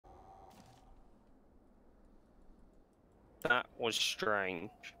That was strange.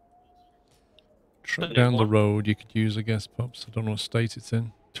 Truck down the road you could use, I guess, Pops. I don't know what state it's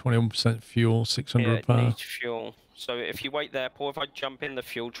in. 21% fuel, 600 yeah, it power. needs fuel. So if you wait there, Paul, if I jump in the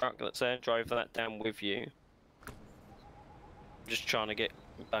fuel truck that's there, drive that down with you. I'm just trying to get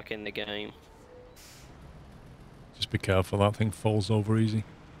back in the game. Just be careful, that thing falls over easy.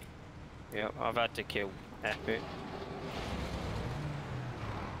 Yeah, I've had to kill Epic.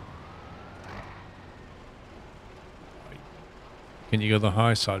 Can you go the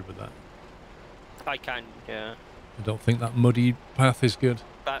high side with that? I can, yeah. I don't think that muddy path is good.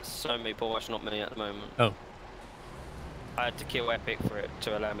 That's so me, Paul. That's not me at the moment. Oh. I had to kill Epic for it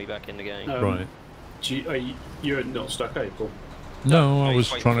to allow me back in the game. Right. You're not stuck, are you, Paul? No, I was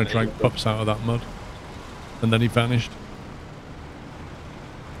trying to drag Pups out of that mud. And then he vanished.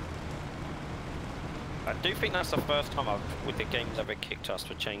 I do think that's the first time with the game's ever kicked us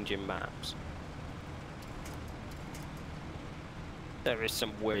for changing maps. There is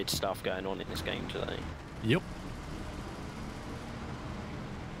some weird stuff going on in this game today. Yep.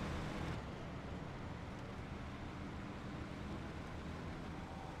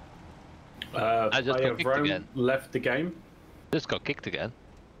 I just got kicked again. Left the game. Just got kicked again.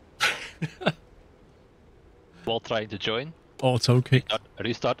 While trying to join. Auto kick.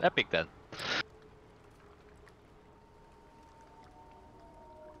 Restart Epic then.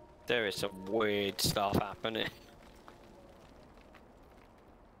 There is some weird stuff happening.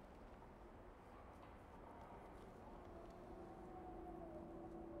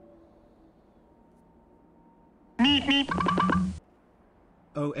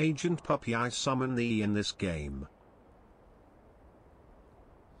 Oh, Agent Puppy, I summon thee in this game.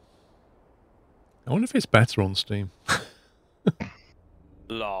 I wonder if it's better on Steam.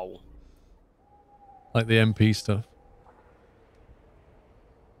 Lol. Like the MP stuff.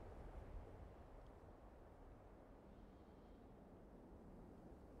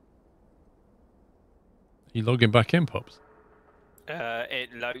 Are you logging back in, Pops? It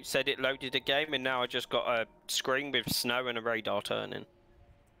said it loaded a game, and now I just got a screen with snow and a radar turning.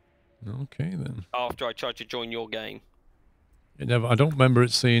 Okay then. After I tried to join your game. It never. I don't remember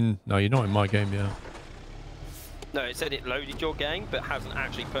it saying. No, you're not in my game yet. No, it said it loaded your game, but hasn't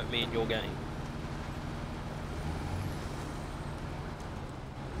actually put me in your game.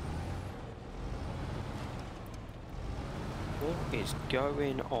 What is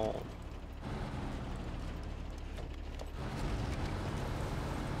going on?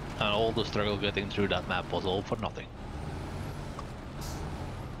 And all the struggle getting through that map was all for nothing.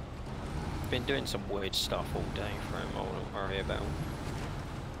 Been doing some weird stuff all day for him, I wouldn't worry about.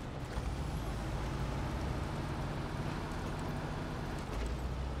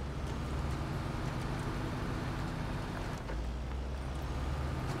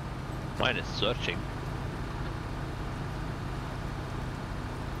 Mine is searching.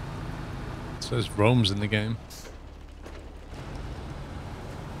 It says Rome's in the game.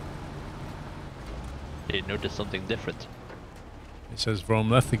 Did you notice something different? It says Rome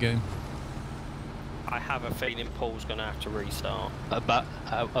left the game. I have a feeling Paul's gonna have to restart. But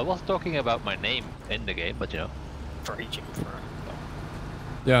I was talking about my name in the game, but you know. Raging for it.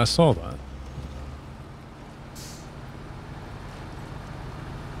 Yeah, I saw that.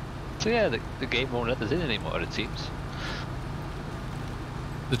 So yeah, the game won't let us in anymore, it seems.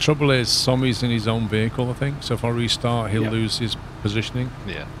 The trouble is, Sommy's in his own vehicle, I think. So if I restart, he'll lose his positioning.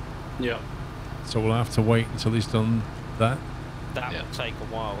 Yeah. Yeah. So we'll have to wait until he's done that. That will take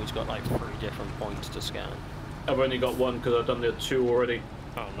a while. He's got like 3 different points to scan. I've only got one because I've done the 2 already.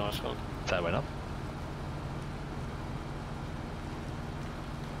 Oh, nice one. Fair enough.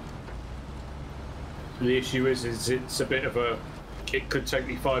 The issue is it's a bit of a. It could take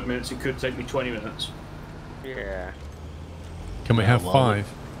me 5 minutes. It could take me 20 minutes. Yeah. Can we have 5?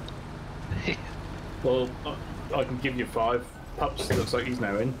 Well, I can give you 5. Pups looks like he's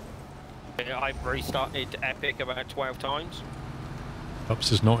now in. I've restarted Epic about 12 times.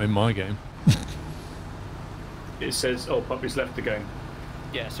 Pups is not in my game. It says, oh, Puppy's left the game.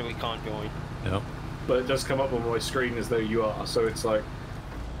 Yeah, so we can't join. Yep. But it does come up on my screen as though you are, so it's like...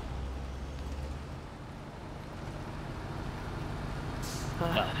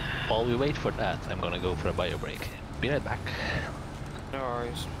 While we wait for that, I'm gonna go for a bio break. Be right back. No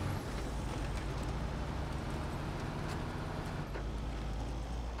worries.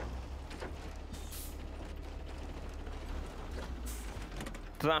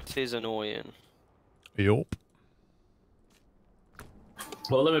 That is annoying. Yup.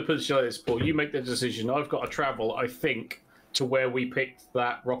 Well, let me put it like this, Paul. You make the decision. I've got to travel, I think, to where we picked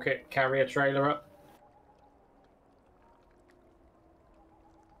that rocket carrier trailer up.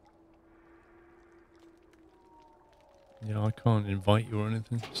 Yeah, I can't invite you or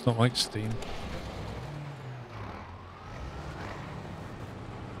anything. It's not like Steam.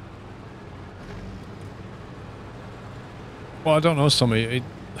 Well, I don't know, Sammy.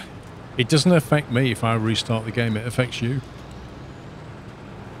 It doesn't affect me if I restart the game. It affects you.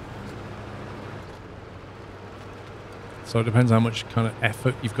 So it depends how much kind of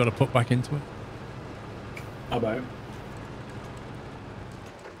effort you've got to put back into it. About.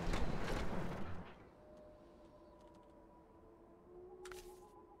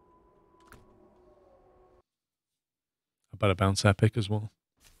 I better bounce Epic as well.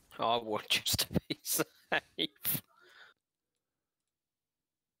 I want just to be safe.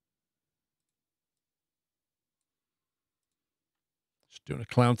 Just doing a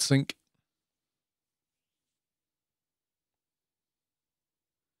cloud sync.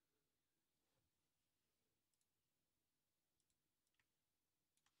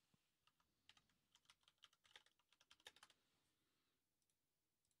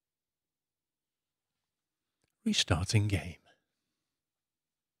 Restarting game.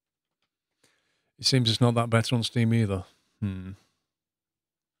 It seems it's not that better on Steam either. Because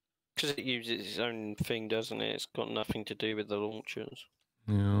it uses its own thing, doesn't it? It's got nothing to do with the launchers.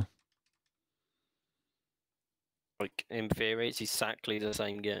 Yeah. Like, in theory, it's exactly the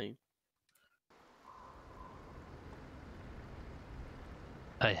same game.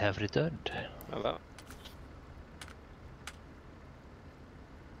 I have returned. How about?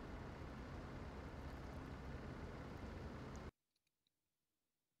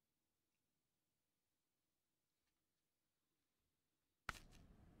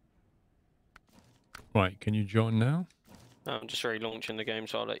 Right, can you join now? I'm just relaunching the game,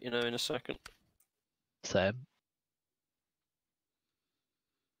 so I'll let you know in a second. Same.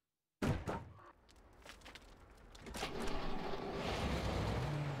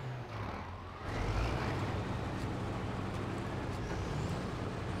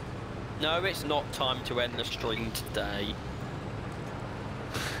 No, it's not time to end the stream today.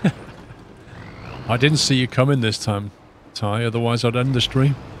 I didn't see you coming this time, Ty, otherwise I'd end the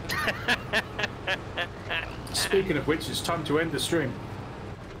stream. Speaking of which, it's time to end the stream.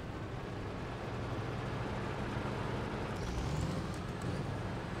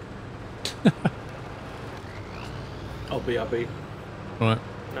 I'll be. Right.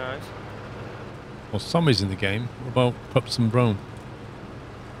 Nice. Well, Sammy's in the game. What about Pups and Brome?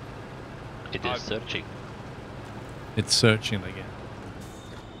 It is searching. It's searching again.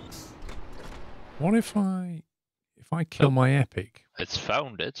 What if I kill my Epic? It's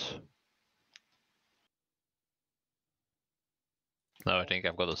found it. No, I think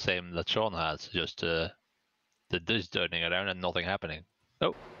I've got the same that Sean has, just the dish turning around and nothing happening.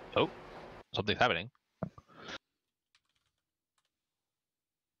 Oh, something's happening.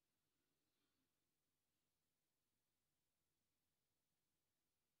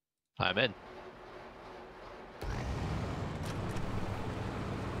 I'm in.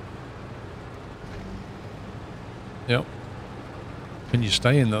 Yep. Can you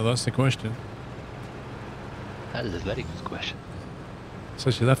stay in though? That's the question. That is a very good question.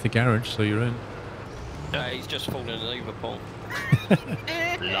 Says you left the garage, so you're in. He's just fallen in Liverpool.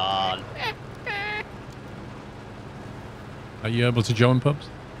 Lol. Are you able to join, Pups?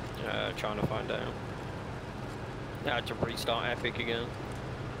 Trying to find out. I had to restart Epic again.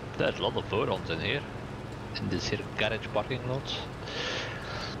 There's a lot of photons in here. In this here garage parking lot.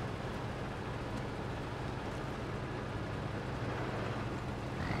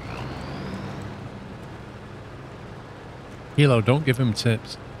 Hilo, don't give him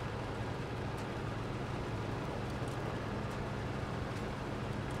tips.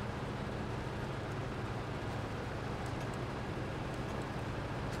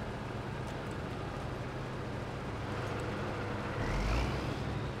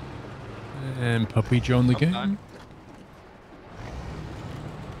 And Puppy joined the game.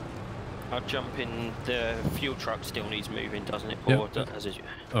 I'll jump in. The fuel truck still needs moving, doesn't it? Yep. Or does it?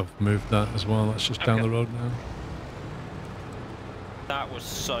 I've moved that as well. That's just down Okay. the road now. That was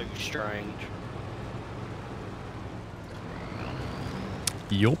so strange.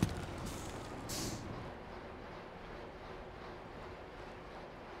 Yup.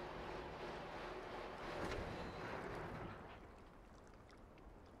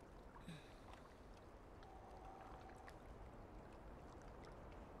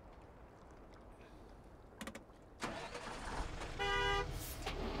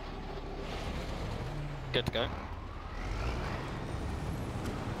 Good to go.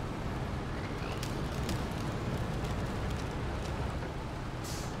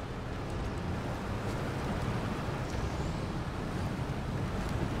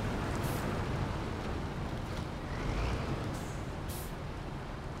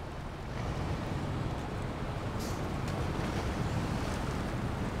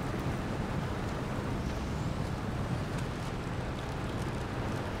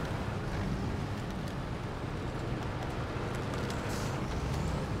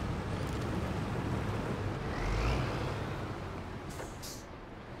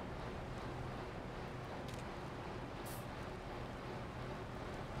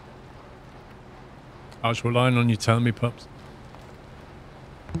 I was relying on you telling me, pups.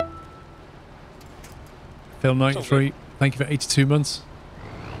 Phil 93, thank you for 82 months.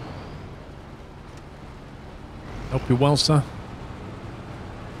 Hope you're well, sir.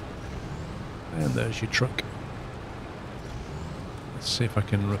 And there's your truck. Let's see if I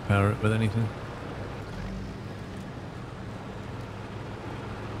can repair it with anything.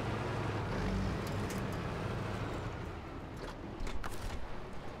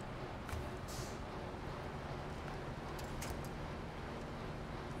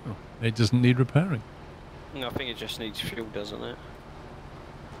 Oh, it doesn't need repairing. I think it just needs fuel, doesn't it?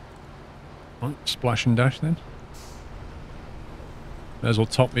 Right, splash and dash then. May as well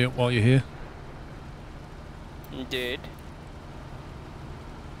top me up while you're here. Indeed.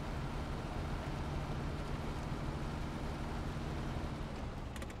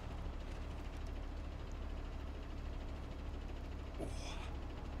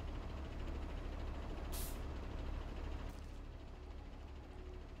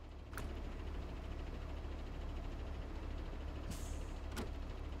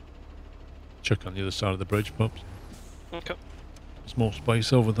 Check on the other side of the bridge, pups. Okay. There's more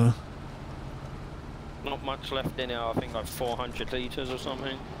space over there. Not much left in it. I think like 400 litres or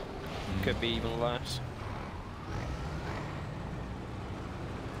something. Could be even less.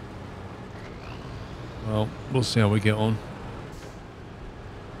 Well, we'll see how we get on.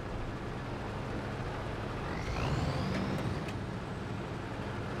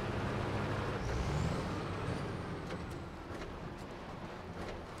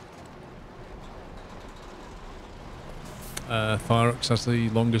 Thyrox has the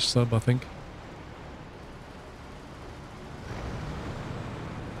longest sub, I think.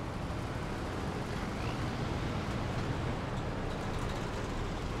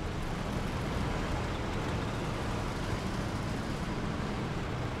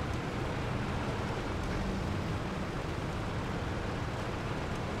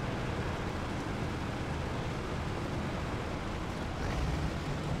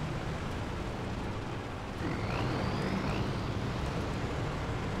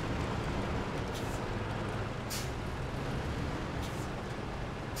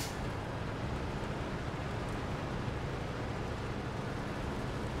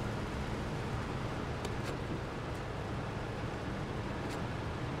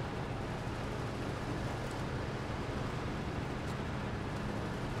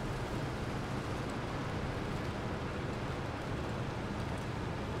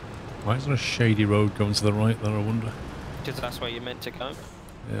 Why is there a shady road going to the right there, I wonder? Because that's where you're meant to go.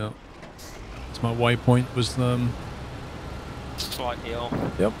 Yeah. So my waypoint was Slightly off.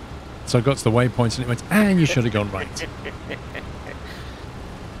 Yep. So I got to the waypoint and it went, and you should have gone right.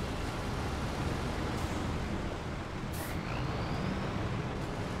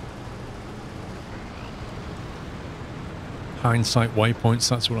 Hindsight waypoints,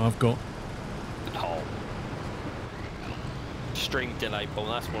 that's what I've got. Oh. String delay, Paul,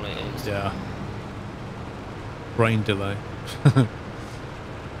 that's what it is. Yeah. Brain delay.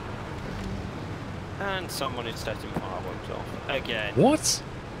 And someone is setting fireworks off. Again. What?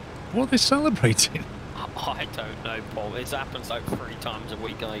 What are they celebrating? I don't know, Paul. It happens like 3 times a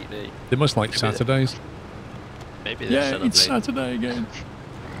week lately. They must like Saturdays. Maybe they're Yeah, it's Saturday again.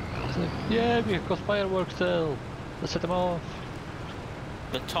 It's like, yeah, we've got fireworks still. Let's set them off.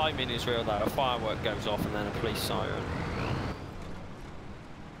 The timing is real though. A firework goes off and then a police siren.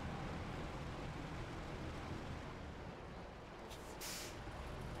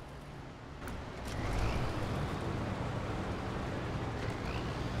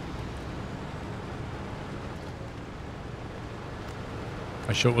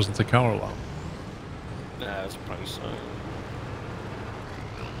 I sure it wasn't a car alarm. No, it's a police siren.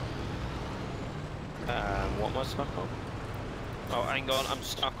 What am I stuck on? Oh, hang on, I'm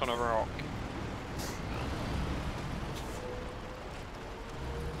stuck on a rock.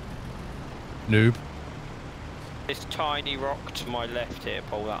 Noob. This tiny rock to my left here,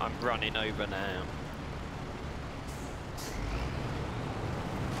 Paul, that I'm running over now.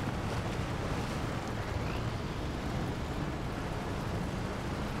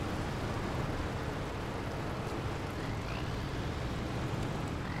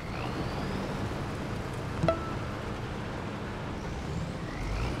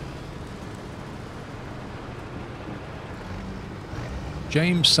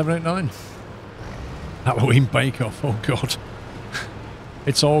 James 789. Halloween Bake Off. Oh god.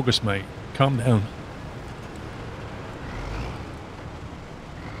 It's August, mate. Calm down.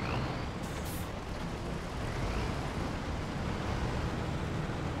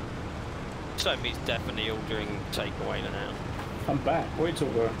 So he's definitely ordering takeaway now. I'm back. What are you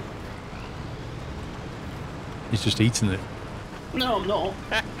talking about? He's just eating it. No, I'm not.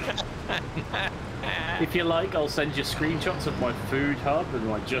 If you like, I'll send you screenshots of my food hub and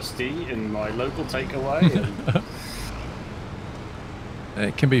my Just Eat and my local takeaway. And...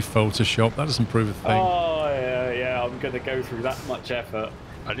 It can be Photoshop. That doesn't prove a thing. Oh, yeah, I'm going to go through that much effort.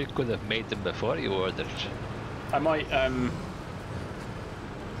 Or you could have made them before you ordered. I might,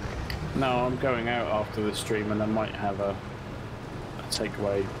 No, I'm going out after the stream and I might have a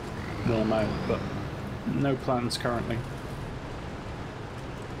takeaway warm out, but no plans currently.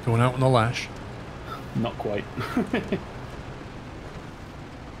 Going out on the lash. Not quite.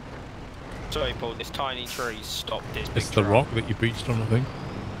 Sorry, Paul, this tiny tree stopped this big It's the truck. rock that you beached on, I think.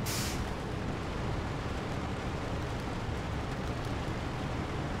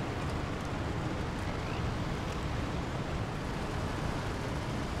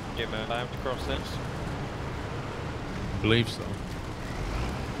 Am I allowed to cross this? I believe so.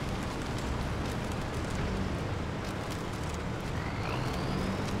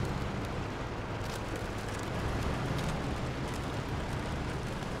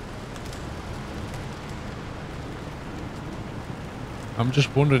 I'm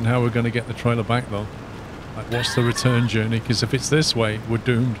just wondering how we're going to get the trailer back, though. Like, what's the return journey? Because if it's this way, we're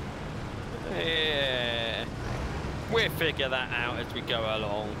doomed. Yeah. We'll figure that out as we go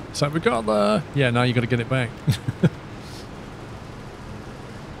along. So we got the... Yeah, now you got to get it back.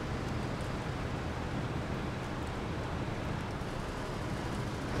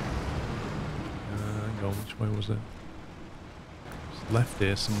 Hang on, which way was it? It's left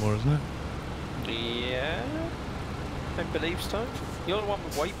here somewhere, isn't it? Yeah. I believe so. You're the one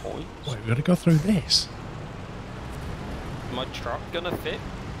with waypoints. Wait, we got to go through this. My truck gonna fit?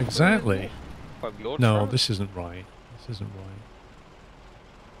 Exactly. Well, your No, truck? this isn't right. This isn't right.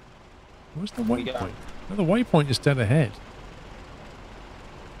 Where's the We go. waypoint? No, the waypoint is dead ahead.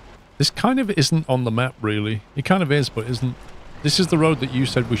 This kind of isn't on the map, really. It kind of is, but isn't. This is the road that you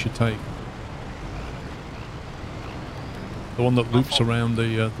said we should take. The one that loops around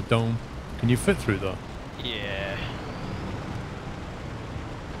the dome. Can you fit through that? Yeah.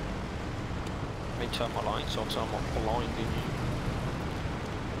 Let me turn my lights off so I'm not blinding you.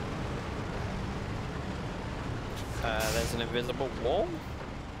 There's an invisible wall.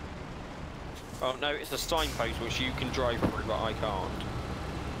 Oh no, it's a signpost which you can drive through, but I can't.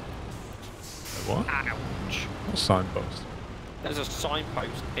 What? Ouch. What signpost? There's a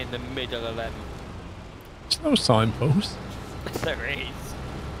signpost in the middle of them. There's no signpost. There is.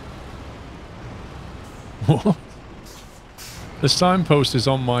 What? The signpost is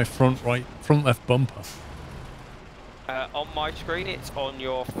on my front left bumper. On my screen, it's on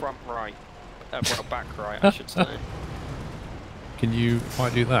your front right. Well, back right, I should say. Can you, if I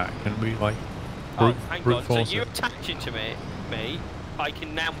do that, can we like Oh, hang brute on. So force you it? attach it to me, I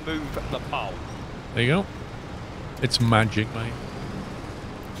can now move the pole. There you go. It's magic, mate.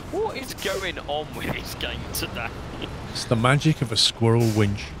 What is going on with this game today? It's the magic of a squirrel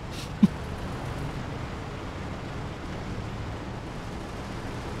winch.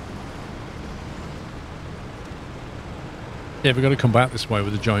 Yeah, we've got to come back this way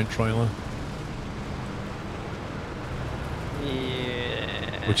with a giant trailer.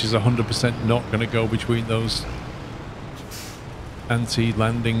 Yeah. Which is 100% not going to go between those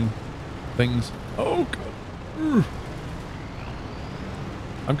anti-landing things. Oh, God.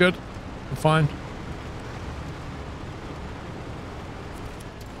 I'm good. I'm fine.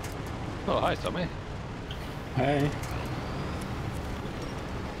 Oh, hi, Tommy. Hey.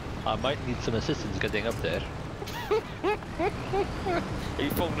 I might need some assistance getting up there. Are you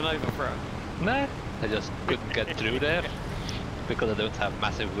falling over, bro? Nah, I just couldn't get through there because I don't have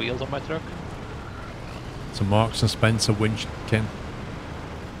massive wheels on my truck. It's a Marks and Spencer winch, Ken.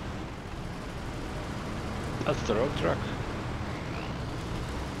 That's the road truck.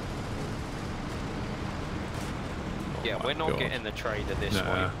 Yeah, we're not God. getting the trailer this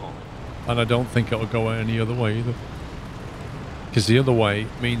Nah. way. Paul. And I don't think it'll go any other way either. Because the other way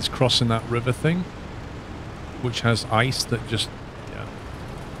means crossing that river thing, which has ice that just, yeah.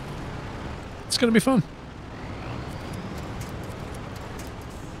 It's going to be fun.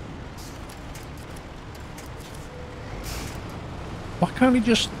 Why can't it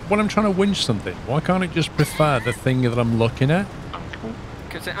just, when I'm trying to winch something, why can't it just prefer the thing that I'm looking at?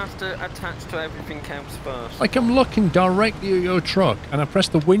 Because it has to attach to everything else first. Like I'm looking directly at your truck and I press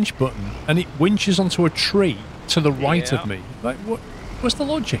the winch button and it winches onto a tree to the right Yeah. of me. Like, what's the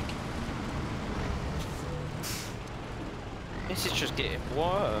logic? This is just getting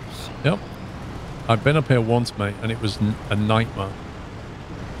worse. Yep. I've been up here once, mate, and it was a nightmare.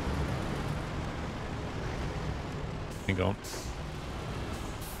 Hang on.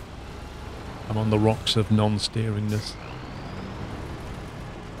 I'm on the rocks of non-steeringness.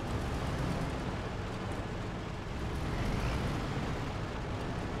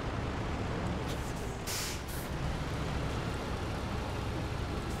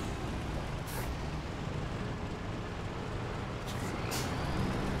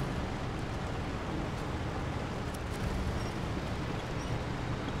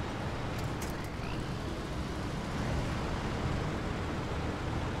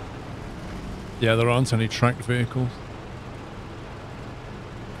 Yeah, there aren't any tracked vehicles.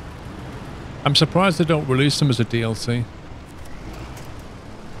 I'm surprised they don't release them as a DLC.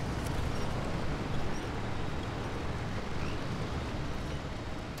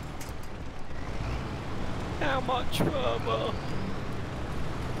 How much further?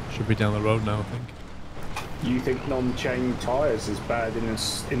 Should be down the road now, I think. You think non-chain tyres is bad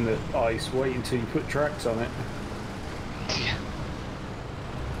in the ice? Wait until you put tracks on it. Yeah.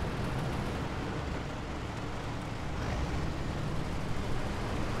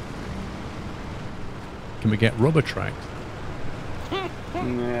 Can we get rubber tracks?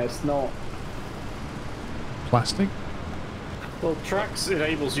 Yeah, it's not. Plastic? Well, tracks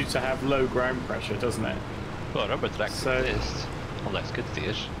enables you to have low ground pressure, doesn't it? Well, rubber tracks So- exist on like skid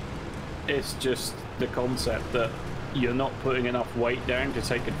steers. It's just the concept that you're not putting enough weight down to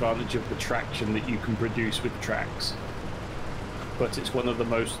take advantage of the traction that you can produce with tracks. But it's one of the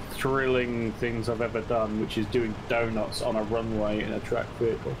most thrilling things I've ever done, which is doing donuts on a runway in a track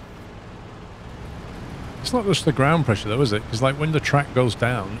vehicle. It's not just the ground pressure though, is it? Because like when the track goes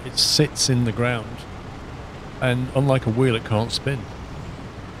down, it sits in the ground. And unlike a wheel, it can't spin.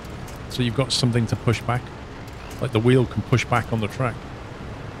 So you've got something to push back. Like the wheel can push back on the track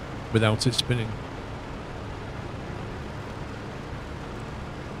without it spinning.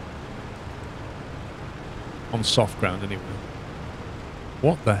 On soft ground anyway.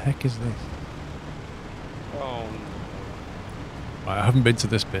 What the heck is this? Oh, Right, I haven't been to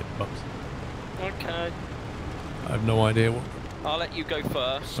this bit, but okay. I have no idea what... I'll let you go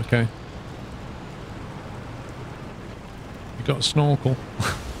first. Okay. You got a snorkel.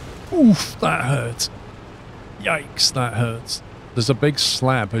 Oof, that hurts. Yikes, that hurts. There's a big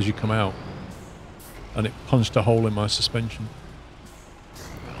slab as you come out. And it punched a hole in my suspension.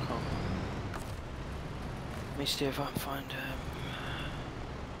 Let me see if I can find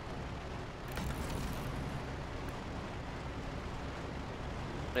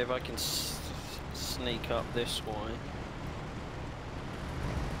if I can sneak up this way.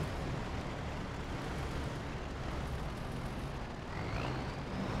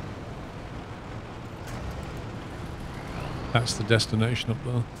 That's the destination up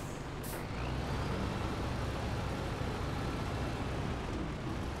there.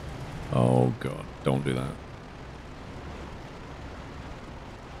 Oh god, don't do that.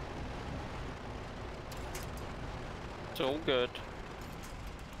 It's all good.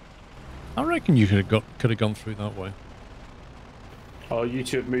 I reckon you could have gone through that way. Oh, you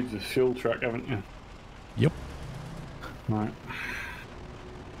two have moved to the fuel track, haven't you? Yep. Right.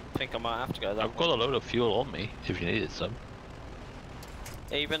 I think I might have to go that I've got a load of fuel on me if you needed some.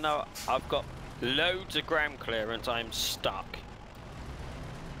 way. Even though I've got loads of ground clearance, I'm stuck.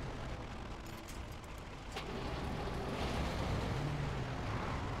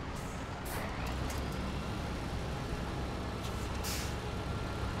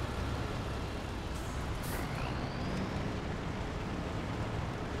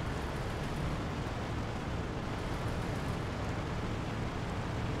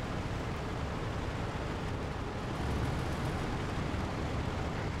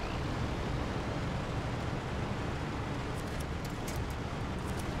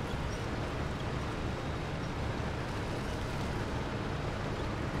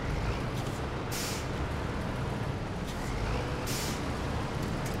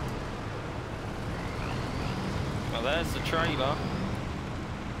 Well, there's the trailer.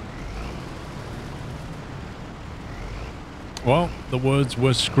 Well, the words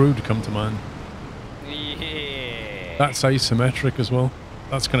 "we're screwed" come to mind. Yeah. That's asymmetric as well.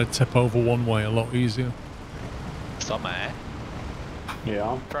 That's going to tip over one way a lot easier. Some air.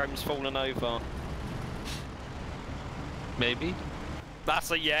 Yeah. Chrome's fallen over. Maybe.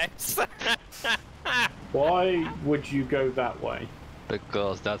 That's a yes. Why would you go that way?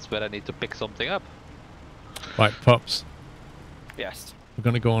 Because that's where I need to pick something up. Right, pups. Yes. We're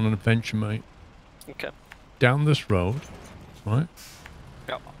going to go on an adventure, mate. Okay. Down this road, right?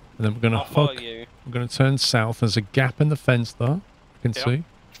 Yep. And then we're going to I'll follow hook. you. We're going to turn south. There's a gap in the fence there. You can Yep. see.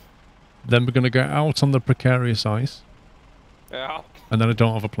 Then we're going to go out on the precarious ice. Yeah. And then I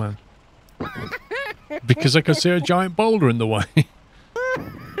don't have a plan. Because I can see a giant boulder in the way.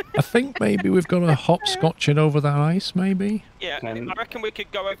 I think maybe we've got to hopscotch it over that ice, maybe? Yeah, And- I reckon we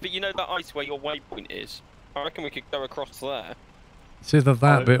could go over, you know that ice where your waypoint is? I reckon we could go across there. It's either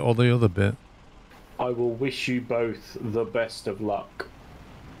that I- bit or the other bit. I will wish you both the best of luck.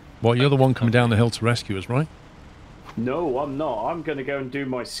 Well, you're the one coming down the hill to rescue us, right? No, I'm not. I'm going to go and do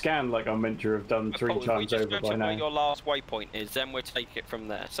my scan like I'm meant to have done three Cool, if we times just over go by to where now. your last waypoint is, then we'll take it from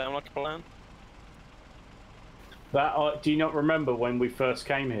there. Sound like a plan? That do you not remember when we first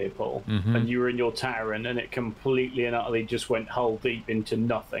came here, Paul? Mhm. And you were in your Taran, and it completely and utterly just went hull deep into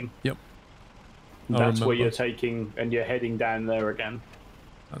nothing. Yep. I That's where remember. you're taking, and you're heading down there again.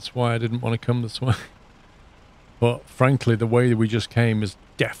 That's why I didn't want to come this way. But frankly, the way that we just came is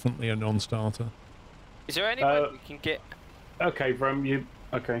definitely a non-starter. Is there any way we can get... Okay, Brom, you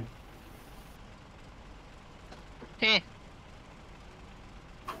okay? Eh.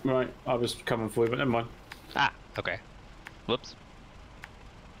 Right, I was coming for you, but never mind. Ah, okay. Whoops.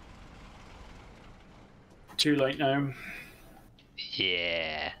 Too late now.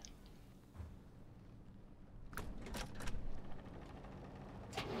 Yeah.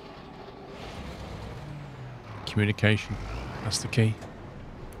 Communication. That's the key.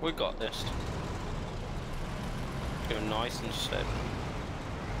 We got this. Go nice and steady.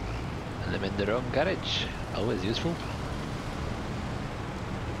 And I'm in the wrong garage. Always useful.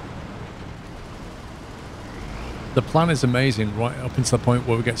 The plan is amazing, right up until the point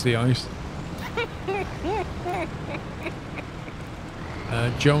where we get to the ice.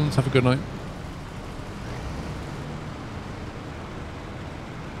 Jones, have a good night.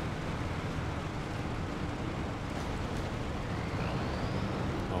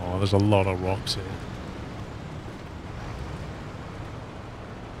 Oh, there's a lot of rocks here.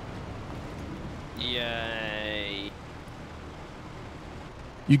 Yay.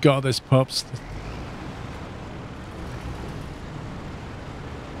 You got this, pups.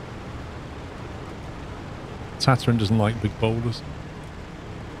 Tatterin doesn't like big boulders.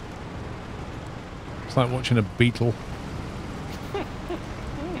 It's like watching a beetle.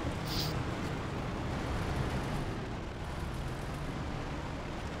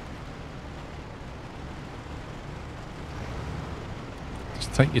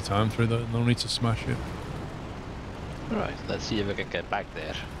 Just take your time through that, no need to smash it. Right, let's see if we can get back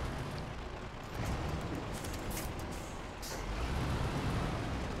there.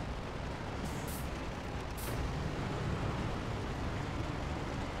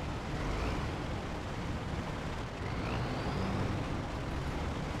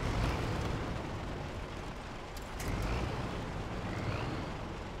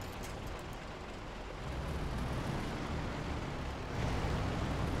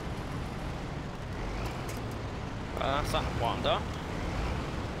 That's that one done.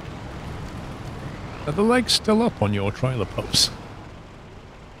 Are the legs still up on your trailer, pups?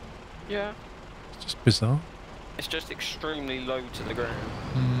 Yeah. It's just bizarre. It's just extremely low to the ground.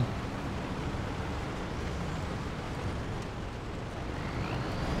 Mm.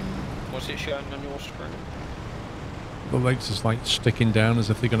 What's it showing on your screen? The legs is like sticking down as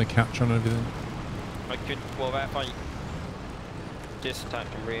if they're going to catch on everything. I could... Well, if I disattach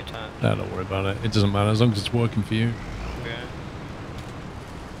and reattach. No, don't worry about it. It doesn't matter as long as it's working for you. Yeah.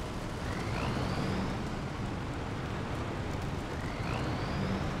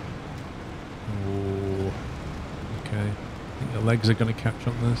 Oh, okay. I think the legs are going to catch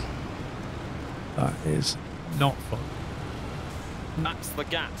on this. That is not fun. That's the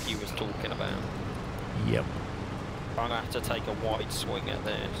gap you was talking about. Yep. I'm gonna have to take a wide swing at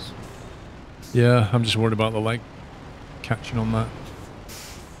this. Yeah, I'm just worried about the leg catching on that.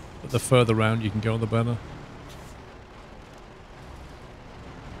 But the further round you can go, the better.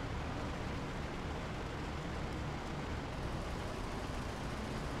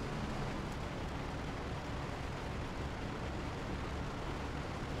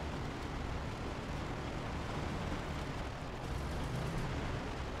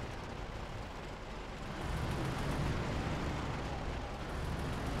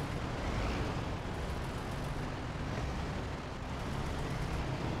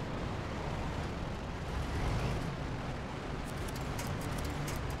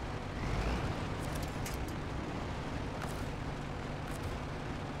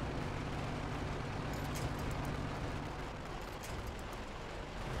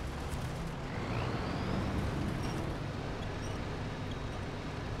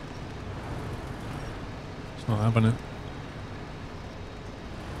 It's not having it.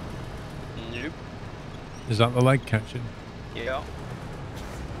 Nope. Is that the leg catching? Yeah.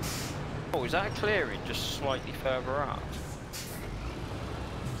 Oh, is that a clearing just slightly further up?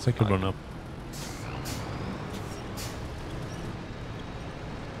 Let's take a run up.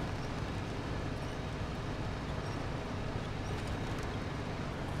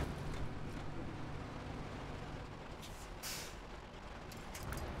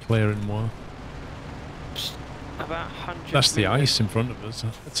 clearing more. About 100 That's the meters. ice in front of us.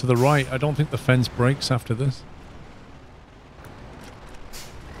 To the right, I don't think the fence breaks after this.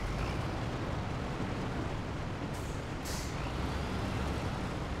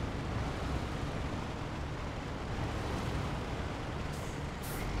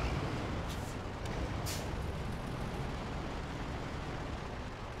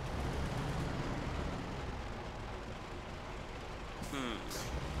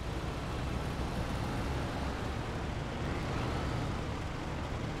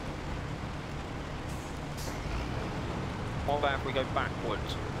 What about if we go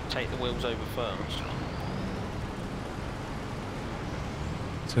backwards? Take the wheels over first.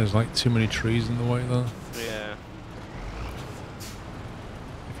 So there's like too many trees in the way there. Yeah.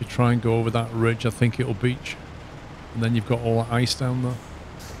 If you try and go over that ridge, I think it'll beach. And then you've got all that ice down there.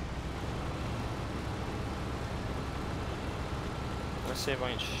 Let's see if I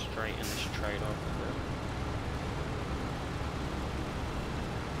can straighten this trade off a bit.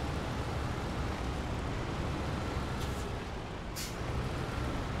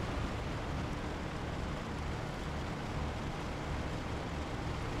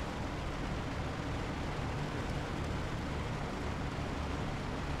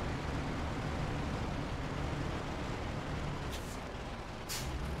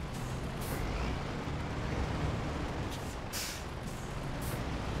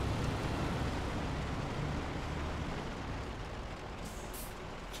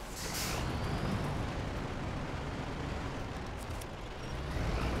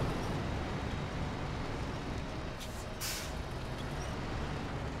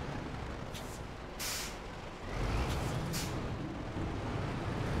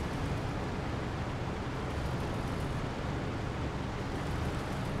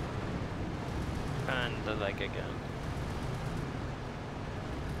 And the leg again.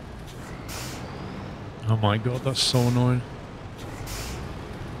 Oh my god, that's so annoying.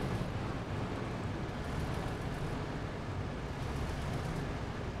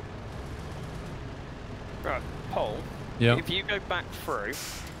 Right, Paul. Yeah. If you go back through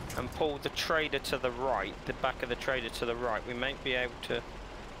and pull the trailer to the right, the back of the trailer to the right, we may be able to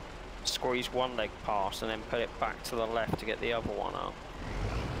squeeze one leg past and then put it back to the left to get the other one up.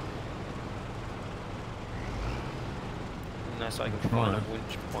 Unless I can find a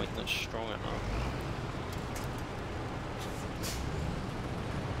winch point that's strong enough.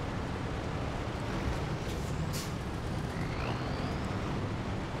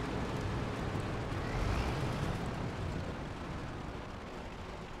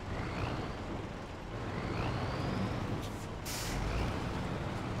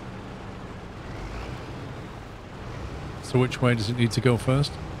 So which way does it need to go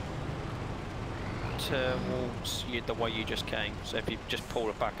first? Towards you, the way you just came. So if you just pull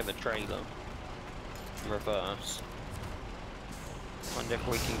the back of the trailer, reverse. Wonder if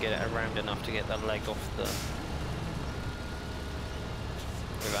we can get it around enough to get the leg off the,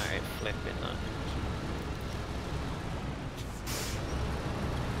 without it flipping that.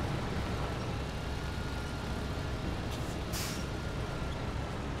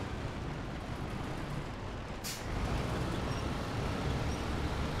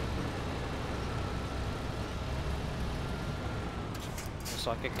 It's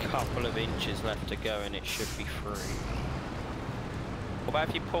like a couple of inches left to go and it should be through. What about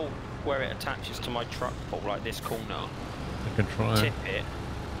if you pull where it attaches to my truck pole, like this corner? I can try. Tip it.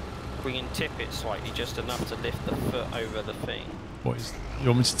 We can tip it slightly, just enough to lift the foot over the thing. What is? You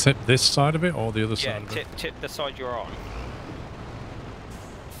want me to tip this side of it or the other side of it? Yeah, tip the side you're on.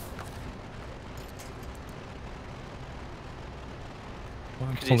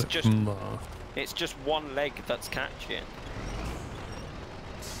 Because it's just one leg that's catching.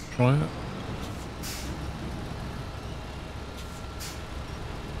 Try it.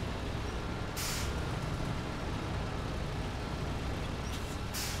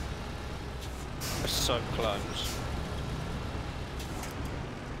 We're so close.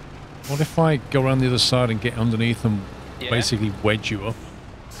 What if I go around the other side and get underneath and basically wedge you up?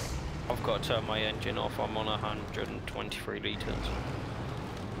 I've got to turn my engine off. I'm on 123 litres.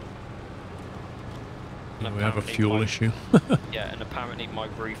 Yeah, we have a fuel issue. Yeah, and apparently my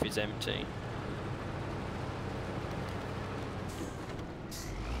roof is empty.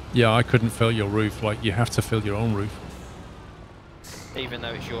 Yeah, I couldn't fill your roof. Like, you have to fill your own roof. Even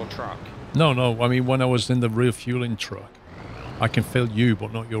though it's your truck? No, no, I mean, when I was in the refueling truck, I can fill you,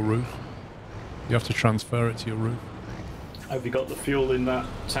 but not your roof. You have to transfer it to your roof. Have you got the fuel in that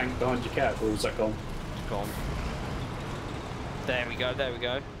tank behind your cab, or is that gone? It's gone. There we go, there we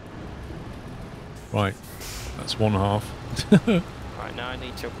go. Right, that's one half. Right, now I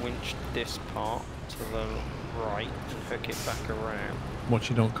need to winch this part to the right and hook it back around.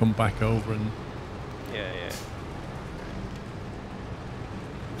 Watch you don't come back over and... Yeah, yeah.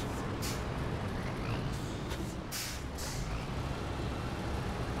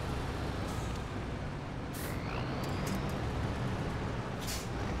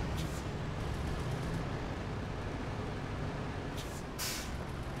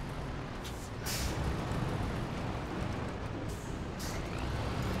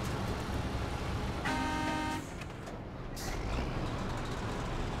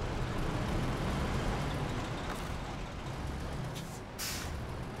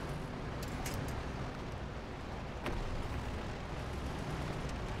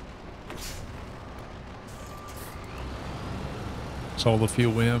 That's all the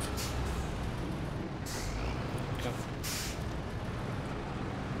fuel we have. Okay.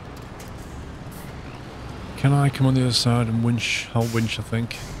 Can I come on the other side and winch? I'll winch, I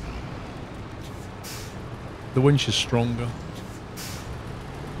think. The winch is stronger.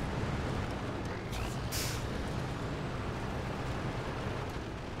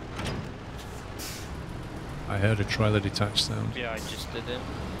 I heard a trailer detach sound. Yeah, I just did it.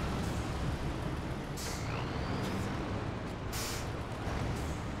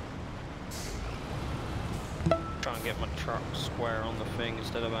 Try and get my truck square on the thing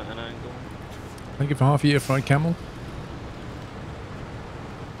instead of at an angle. Thank you for half a year, Fried Camel.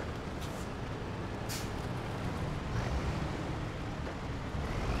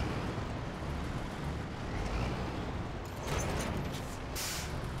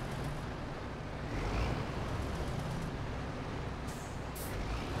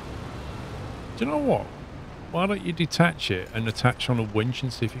 Do you know what? Why don't you detach it and attach on a winch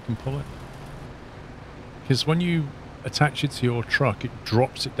and see if you can pull it? Because when you attach it to your truck, it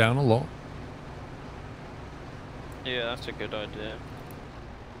drops it down a lot. Yeah, that's a good idea.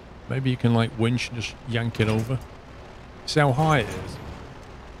 Maybe you can like winch and just yank it over. See how high it is?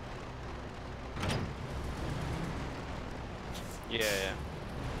 Yeah, yeah.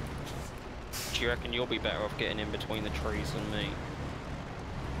 Do you reckon you'll be better off getting in between the trees than me?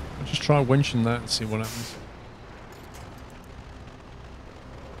 I'll just try winching that and see what happens.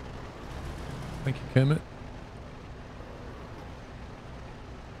 Thank you, Kermit.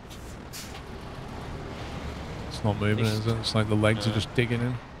 It's not moving, is it? It's like the legs are just digging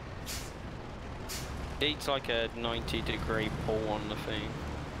in. It's like a 90-degree pull on the thing.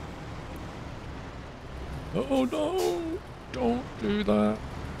 Oh no! Don't do that.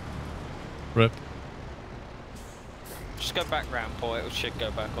 Rip. Just go back round, Paul. It should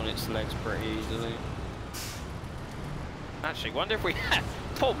go back on its legs pretty easily. Actually, wonder if we...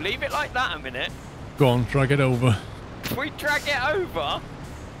 Paul, leave it like that a minute. Go on, drag it over. If we drag it over...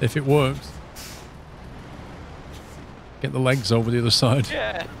 If it works. Get the legs over the other side.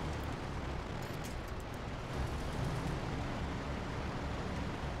 Yeah.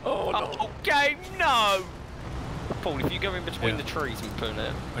 Oh no! Oh, game, no! Paul, if you go in between the trees and pull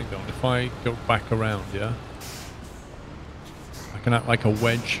it... I don't. If I go back around, yeah? I can act like a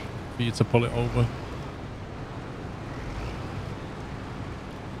wedge for you to pull it over.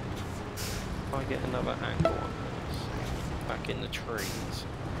 If I get another angle on this, back in the trees.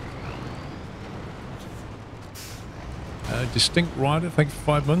 Distinct Rider, thank you for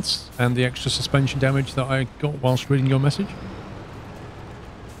 5 months, and the extra suspension damage that I got whilst reading your message.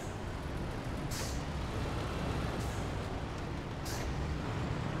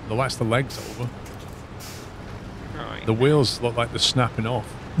 They'll latch the legs over. Right. The wheels look like they're snapping off.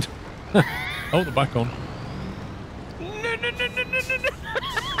 Oh, they're back on. No.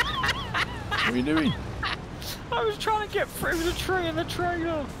 What are you doing? I was trying to get through the tree in the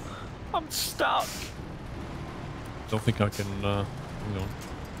trailer. I'm stuck. Don't think I can, hang on.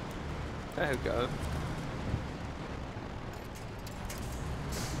 There we go.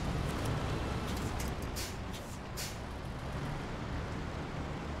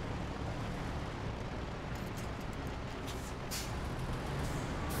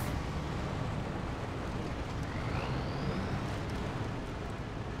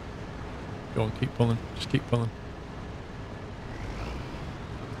 Go on, keep pulling. Just keep pulling.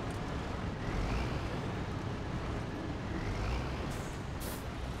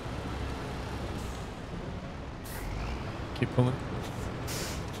 Keep pulling.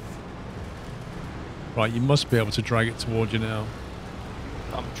 Right, you must be able to drag it towards you now.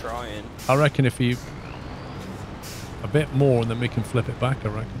 I'm trying. I reckon if you... a bit more and then we can flip it back, I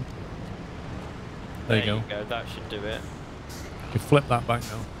reckon. There you go. That should do it. You can flip that back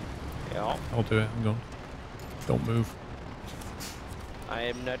now. Yeah. I'll do it. Hang on. Don't move. I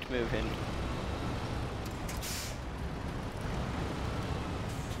am not moving.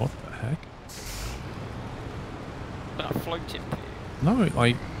 that a floating view? No,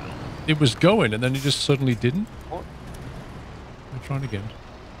 like, it was going and then it just suddenly didn't. What? I'll try it again.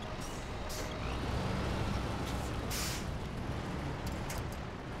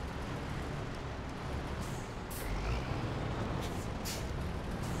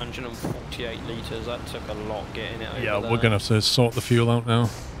 $148 litres, that took a lot getting it over Yeah, there. we're going to have to sort the fuel out now,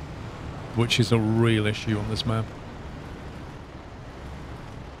 which is a real issue on this map.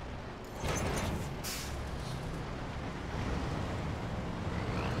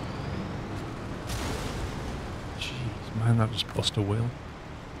 Jeez, man, that just bust a wheel.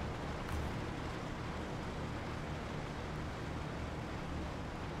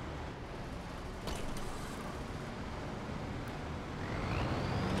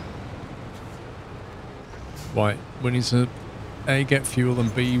 Right, we need to A, get fuel,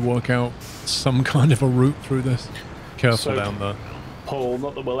 and B, work out some kind of a route through this. Careful So- down there. Paul,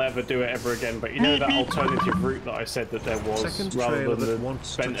 not that we'll ever do it ever again, but you know that alternative route that I said that there was, Second rather trailer than that the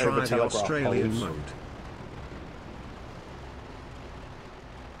wants to bent try over the telegraph Australian poles. mode.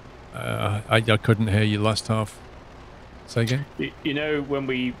 I couldn't hear you last half. Say again? You know when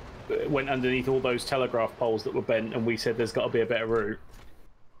we went underneath all those telegraph poles that were bent and we said there's got to be a better route?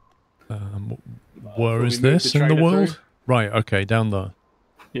 Where when is we moved this the in the trailer world? through? Right, okay, down there.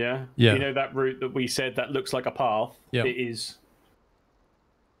 Yeah? Yeah. You know that route that we said that looks like a path? Yeah. It is.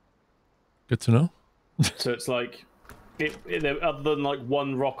 Good to know. So it's like, other than like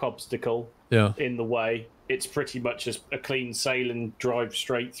one rock obstacle Yeah. in the way, it's pretty much just a clean sailing drive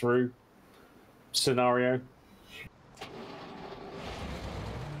straight through scenario.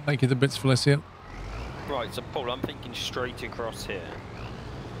 Thank you, the bits, Felicia. Right, so Paul, I'm thinking straight across here.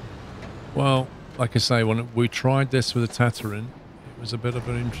 Well, like I say, when we tried this with a Tatarin, it was a bit of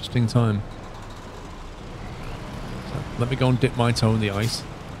an interesting time. So let me go and dip my toe in the ice.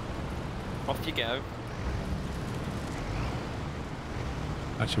 Off you go.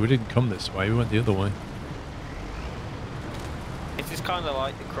 Actually, we didn't come this way, we went the other way. This is kind of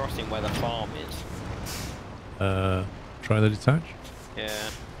like the crossing where the farm is. Try the detach. Yeah.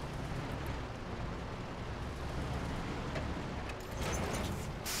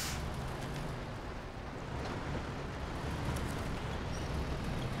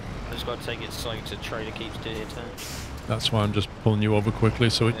 I just got to take it slow so the trailer keeps doing it. That's why I'm just pulling you over quickly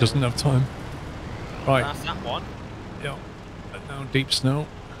so it doesn't have time. Right. That's that one. Yeah. And now deep snow.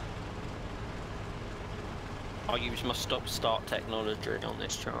 I'll use my stop-start technology on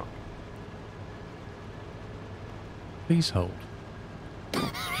this chart. Please hold.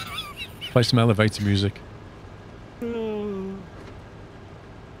 Play some elevator music.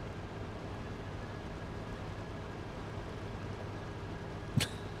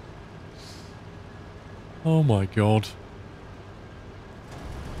 Oh my god.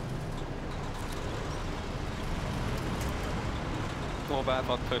 What about if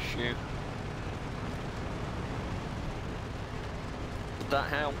I push you? Would that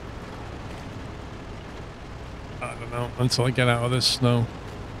help? I don't know, until I get out of this snow.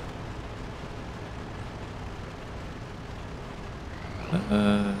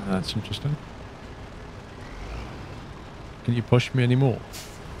 That's interesting. Can you push me anymore?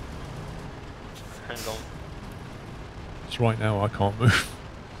 Hang on. It's right now I can't move.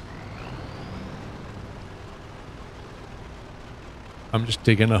 I'm just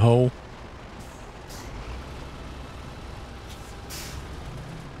digging a hole.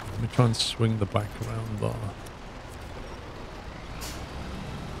 Let me try and swing the back around there.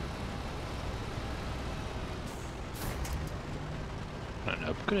 An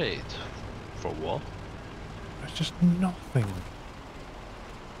upgrade? For what? There's just nothing.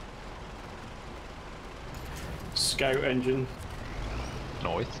 Scout engine.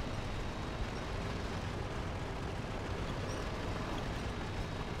 North.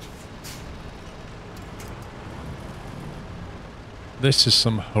 This is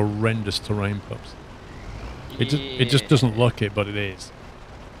some horrendous terrain, pups. It just doesn't look it, but it is.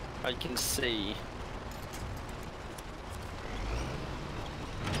 I can see.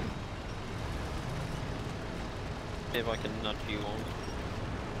 If I can nudge you on.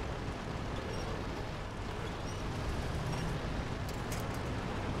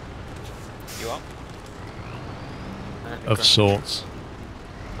 You up? Of sorts.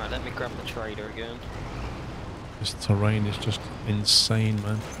 Right, let me grab the trader again. This terrain is just insane,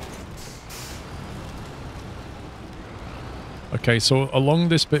 man. Okay, so along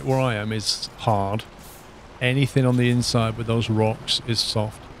this bit where I am is hard. Anything on the inside with those rocks is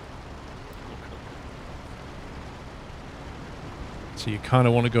soft. So you kind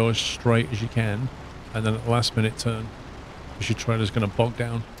of want to go as straight as you can, and then at the last minute turn, because your trailer's going to bog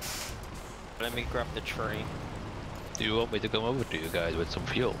down. Let me grab the tree. Do you want me to come over to you guys with some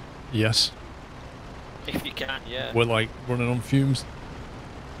fuel? Yes. If you can, yeah. We're like running on fumes.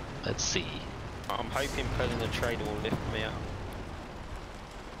 Let's see. I'm hoping pulling the trailer will lift me up.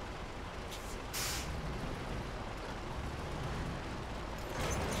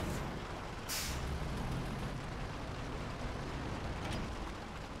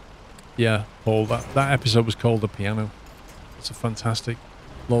 Yeah, Paul, that episode was called The Piano. It's a fantastic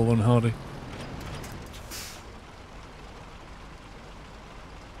Laurel and Hardy.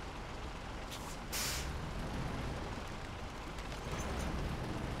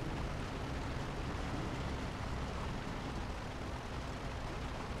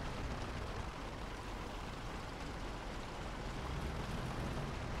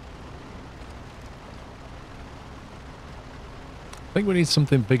 I think we need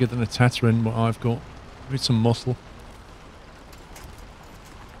something bigger than a Tatterin, what I've got. We need some muscle.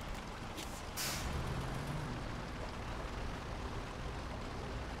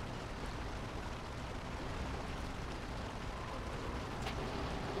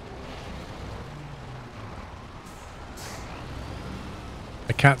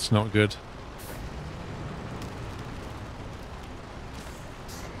 A cat's not good.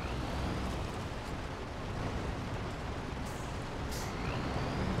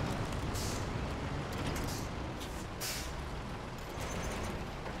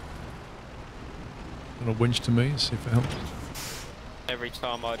 A winch to me, see if it helps. Every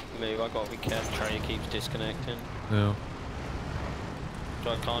time I move, I've got to be careful. Trailer keeps disconnecting. Yeah.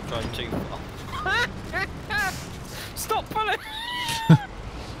 So I can't drive too far. Stop pulling!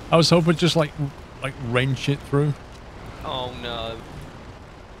 I was hoping just like wrench it through. Oh no.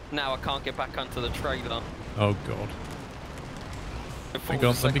 Now I can't get back onto the trailer. Oh god. Before Hang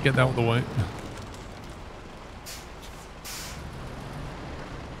on, the let me get that out of the way.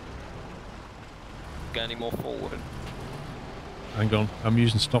 Go any more forward. Hang on, I'm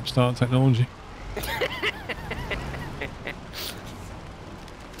using stop-start technology.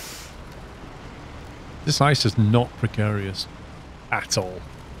 This ice is not precarious at all.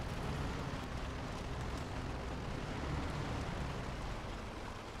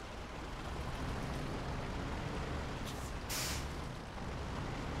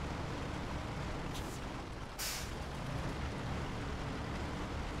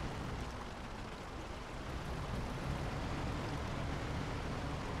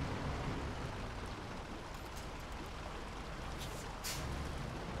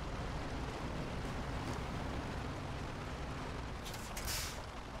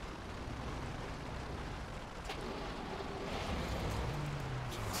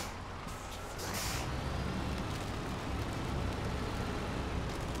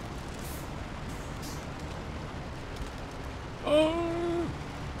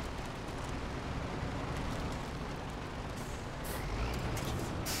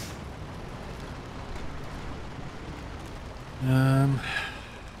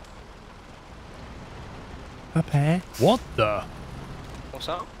 Okay. What the? What's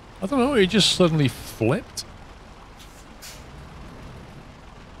up? I don't know, it just suddenly flipped.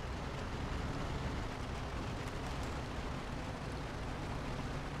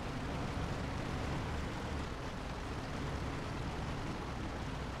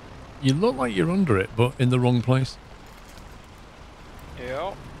 You look like you're under it, but in the wrong place.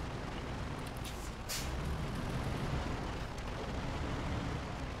 Yeah.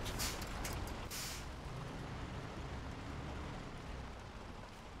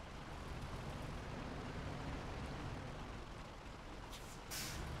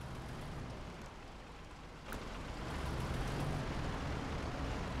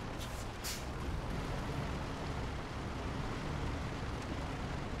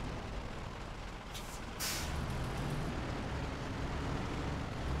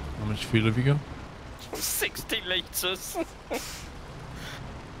 How much fuel have you got? 60 litres.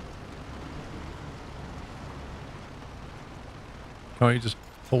 Can't you just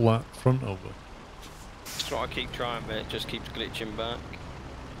pull that front over? That's what I keep trying, but it just keeps glitching back.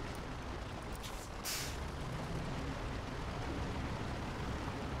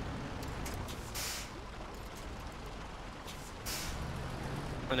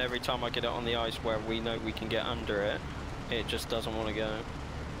 And every time I get it on the ice where we know we can get under it, it just doesn't want to go.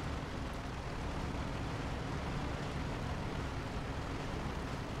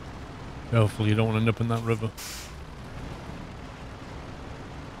 Careful, you don't want to end up in that river.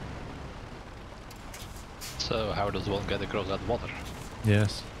 So how does one get across that water?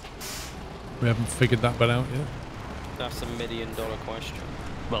 Yes. We haven't figured that bit out yet. That's $1 million question.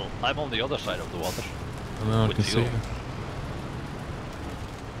 Well, I'm on the other side of the water. I know, I With can see fuel. it.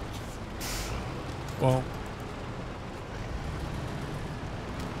 Well,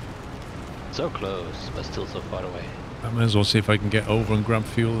 So close, but still so far away. I might as well see if I can get over and grab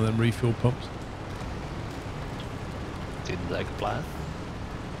fuel and then refuel pumps. Seems like a plan.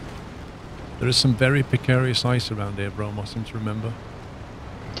 There is some very precarious ice around here, bro. I seem to remember.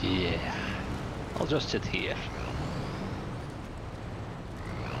 Yeah. I'll just sit here.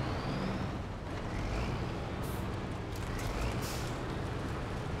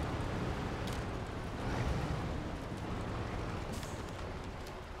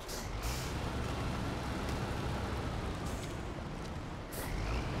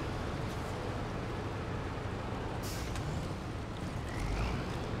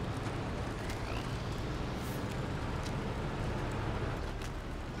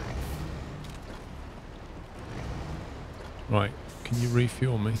 Right, can you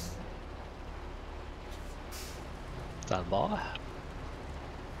refuel me? Stand by.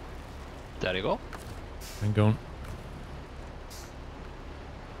 There you go. Hang on.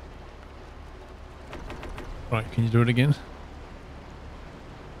 Right, can you do it again?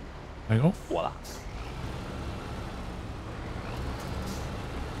 Hang on. Voila.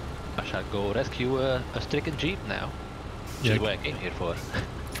 I shall go rescue a stricken jeep now. Which Yeah. is what I came here for.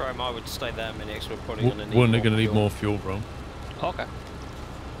 Try, I would stay there a minute because we're probably going to need We're more going to need fuel. more fuel, bro. Okay.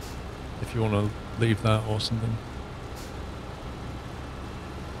 If you want to leave that or something.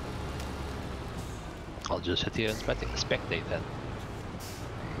 I'll just sit here and spectate then.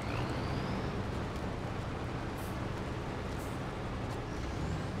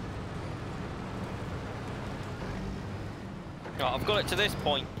 Oh, I've got it to this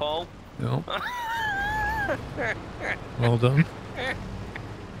point, Paul. No. Well done.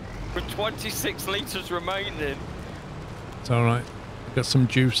 With 26 litres remaining. It's alright. Got some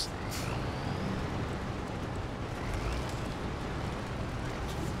juice.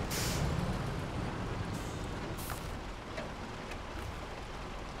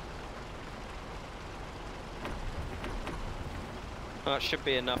 That should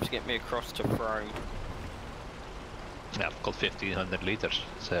be enough to get me across to Frome. Yeah, I've got 1500 liters,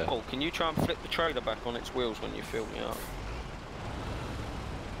 so... Oh, can you try and flip the trailer back on its wheels when you fill me up?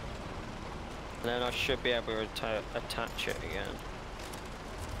 And then I should be able to attach it again.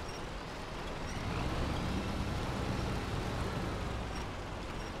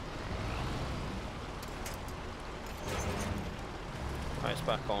 Right, it's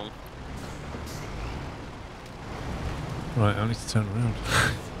back on. Right, I need to turn around.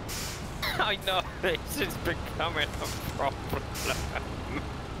 I know, this is becoming a problem.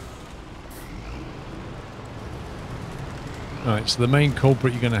 Alright, so the main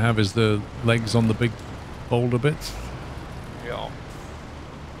culprit you're going to have is the legs on the big boulder bits. Yeah.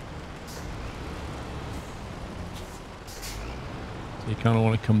 So you kind of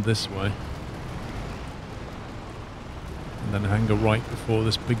want to come this way. And then hang a right before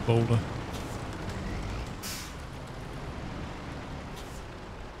this big boulder.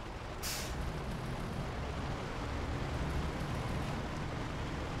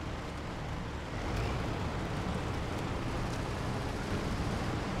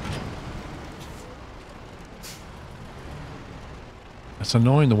 It's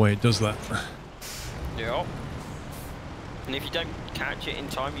annoying the way it does that. Yeah. And if you don't catch it in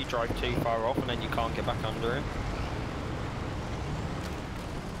time, you drive too far off and then you can't get back under it.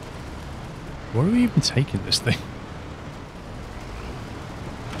 Where are we even taking this thing?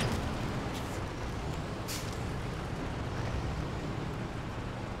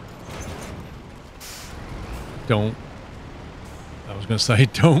 Don't. I was going to say,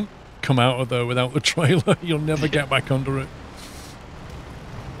 don't come out of there without the trailer. You'll never get back under it.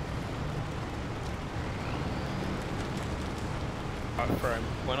 Right, Frome,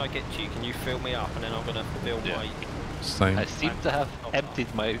 when I get to you, can you fill me up and then I'm going to fill my... Same. I seem to have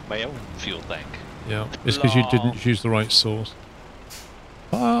emptied my own fuel tank. Yeah, it's because you didn't use the right source.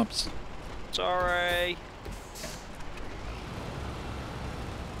 Pops! Sorry!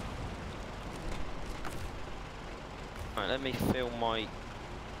 Right, let me fill my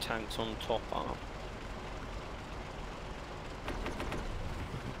tanks on top up.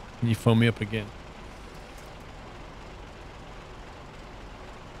 Can you fill me up again?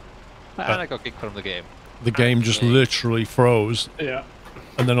 And I got kicked from the game. The game just literally froze, Yeah.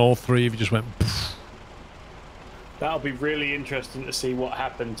 and then all three of you just went. Pfft. That'll be really interesting to see what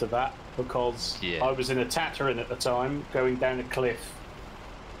happened to that, because Yeah. I was in a Tatterin at the time, going down a cliff.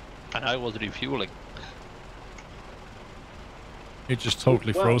 And I was refueling. It just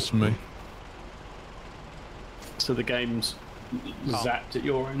totally froze for me. So the game's zapped at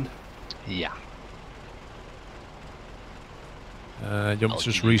your end. Yeah. You want me to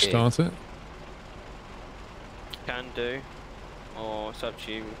just Okay. restart it? Can do. or it's up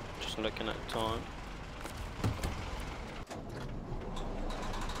to you, just looking at the time.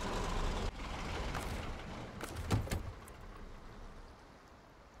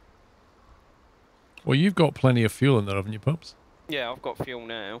 Well, you've got plenty of fuel in there, haven't you, Pups? Yeah, I've got fuel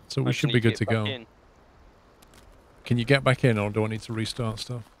now. So we I just should need be good get to back go. in. Can you get back in, or do I need to restart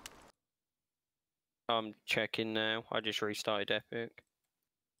stuff? I'm checking now. I just restarted Epic.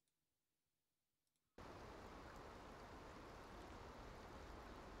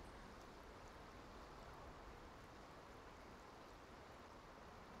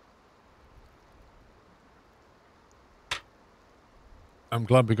 I'm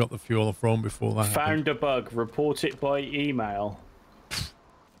glad we got the fuel off Rome before that happened, Found a bug. Report it by email.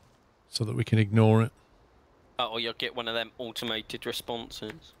 so that we can ignore it. Oh, you'll get one of them automated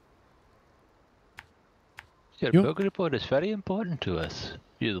responses. Your You- bug report is very important to us.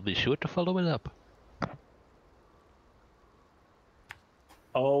 You'll be sure to follow it up.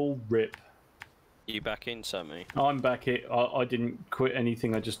 Oh, rip. You back in, Sammy? I'm back here. I didn't quit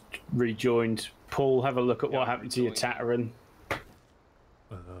anything. I just rejoined. Paul, have a look at Yeah, what happened to your rejoined.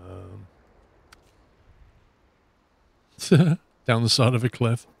 Down the side of a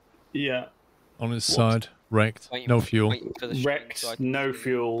cliff, Yeah. on its side, wrecked, Waiting no for- fuel. waiting for the stream Wrecked, so I can no see.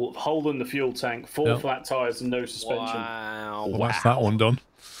 fuel, hole in the fuel tank, 4 Yep. flat tyres and no suspension. Wow. Well, that's that one done.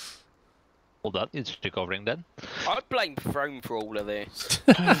 Well, that needs recovering then. I blame Throne for all of this.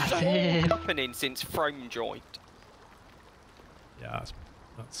 What's happening since Throne joined? Yeah,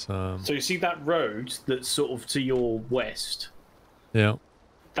 that's So you see that road that's sort of to your west? yeah.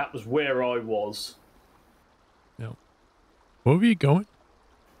 That was where I was. Where were you going?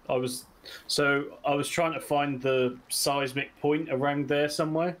 I was trying to find the seismic point around there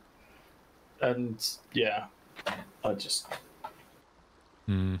somewhere. And yeah, I just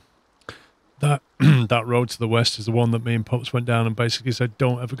That that road to the west is the one that me and Pops went down and basically said,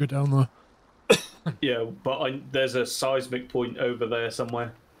 "Don't ever go down there." yeah, but there's a seismic point over there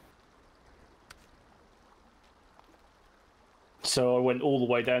somewhere. So I went all the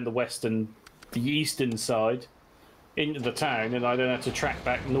way down the eastern side into the town, and I then had to track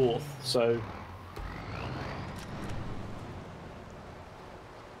back north. So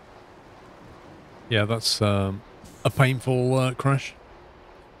Yeah, that's a painful crash.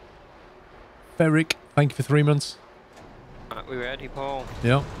 Ferric, thank you for 3 months. Right, we ready, Paul?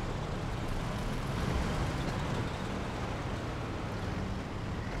 Yeah.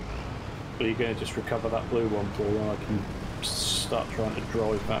 are you going to just recover that blue one, Paul, and I can start trying to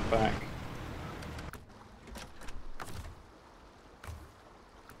drive that back?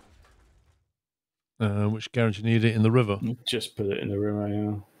 Which garage you need it in the river? Just put it in the river,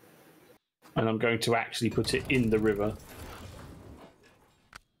 yeah. And I'm going to actually put it in the river.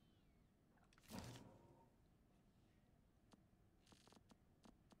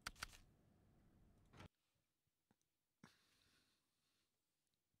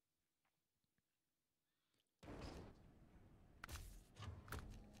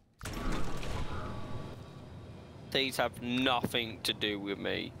 These have nothing to do with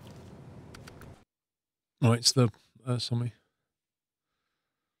me. Right, it's the something.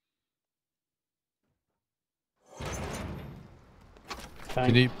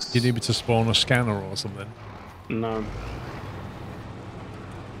 Do you need me to spawn a scanner or something? No.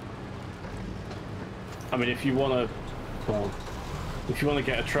 I mean, if you want to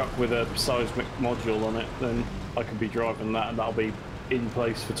get a truck with a seismic module on it, then I could be driving that, and that'll be in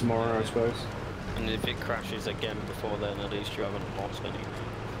place for tomorrow, I suppose. And if it crashes again before then, at least you haven't lost anything.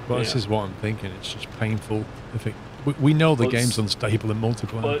 Well, this is what I'm thinking. It's just painful. If it, we know the game's unstable in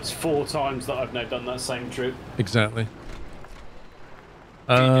multiplayer. Well, it's 4 times that I've now done that same trip. Exactly.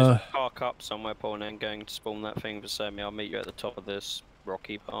 You just park up somewhere, Paul, and then going to spawn that thing for Sammy. I'll meet you at the top of this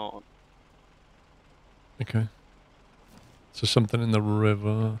rocky part. Okay. So something in the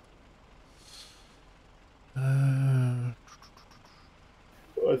river. I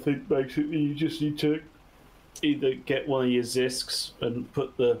think basically you just need to either get one of your Zisks and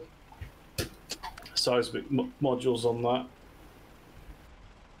put the seismic modules on that.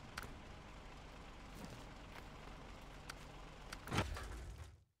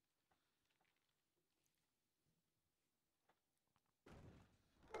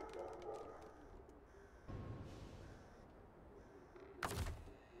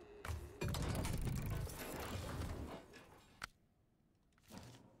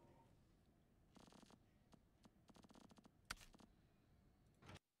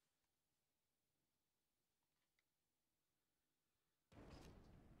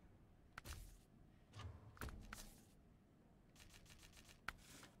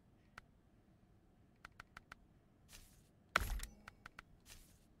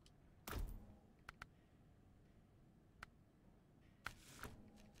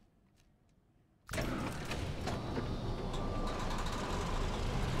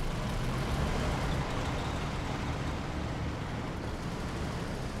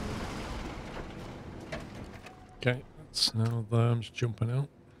 Okay, that's now there. I'm just jumping out.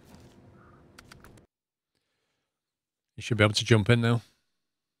 You should be able to jump in now.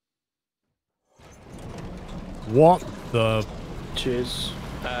 What the? Cheers.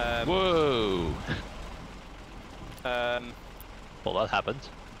 Whoa! Well, that happened.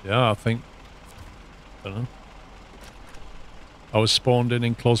 Yeah, I think. I don't know. I was spawned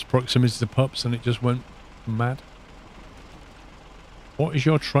in close proximity to pups and it just went mad. What is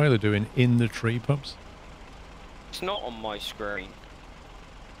your trailer doing in the tree, pups? It's not on my screen.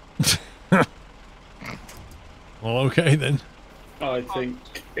 Well, okay then. I think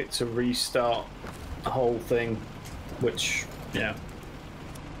it's a restart, the whole thing, which, yeah.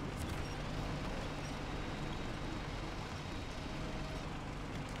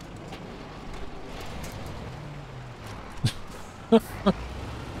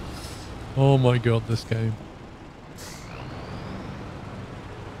 Oh my god, this game.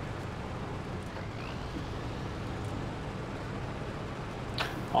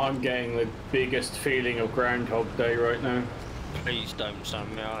 I'm getting the biggest feeling of Groundhog Day right now. Please don't, Sam.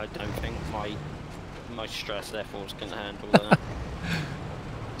 I don't think my stress levels can handle that.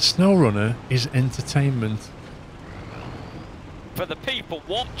 SnowRunner is entertainment. For the people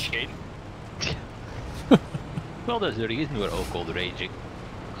watching, Well, there's a reason we're all called raging.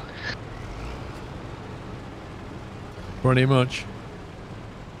 Pretty much.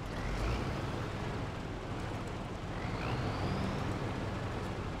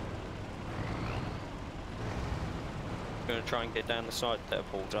 I'm going to try and get down the side there,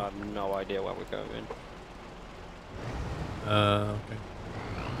 Paul. I have no idea where we're going. Okay.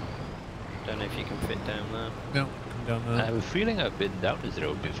 Don't know if you can fit down there. No, come down I there. have a feeling I've been down this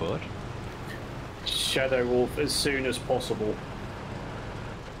road before. Shadow Wolf as soon as possible.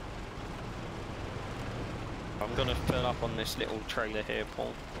 I'm going to fill up on this little trailer here,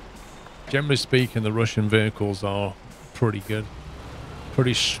 Paul. Generally speaking, the Russian vehicles are pretty good.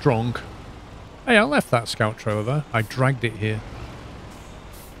 Pretty strong. Hey, I left that scout trailer there. I dragged it here.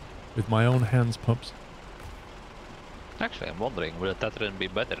 With my own hands, pups. Actually, I'm wondering, would that wouldn't be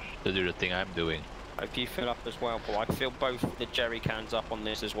better to do the thing I'm doing? Hope you fill up as well, Paul. I fill both the jerry cans up on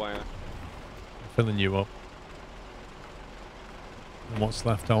this as well. Filling you up. And what's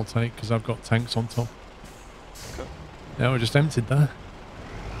left I'll take, because I've got tanks on top. Cool. Yeah, we just emptied there.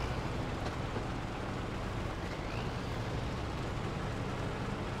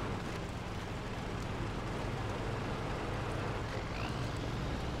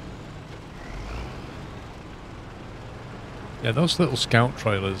 Yeah, those little scout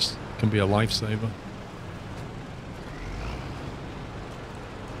trailers can be a lifesaver.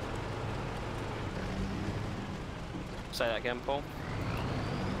 Say that again, Paul.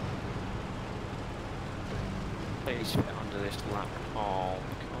 Please fit under this lap. Oh,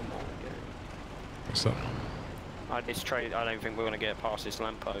 come on, dude. What's that? This trade, I don't think we're going to get past this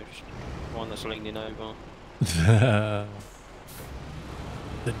lamppost. One that's leaning over. The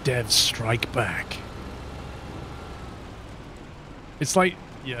devs strike back. It's like,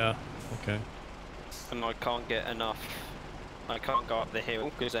 yeah, okay. And I can't get enough. I can't go up the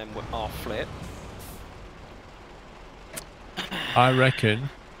hill because then I'll flip. I reckon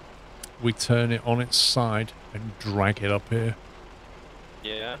we turn it on its side and drag it up here.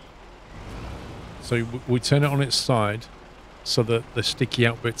 Yeah. So we turn it on its side so that the sticky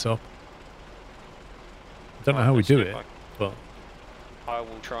out bit's up. I don't know how we do it, but I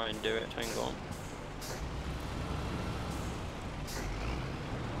will try and do it. Hang on.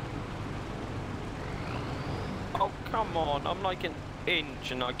 Oh, come on. I'm like an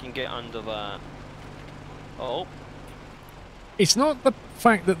inch and I can get under that. Oh. it's not the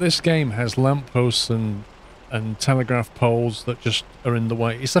fact that this game has lampposts and telegraph poles that just are in the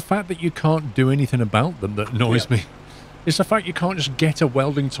way. It's the fact that you can't do anything about them that annoys me. It's the fact you can't just get a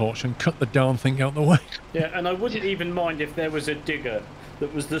welding torch and cut the darn thing out the way. Yeah, and I wouldn't even mind if there was a digger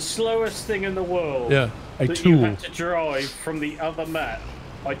that was the slowest thing in the world. Yeah, a that tool. you had to drive from the other map.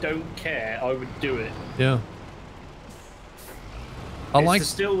 I don't care. I would do it. Yeah. It's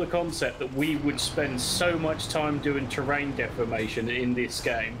still the concept that we would spend so much time doing terrain deformation in this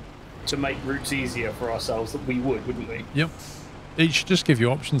game to make routes easier for ourselves that we would, wouldn't we? Yep. It should just give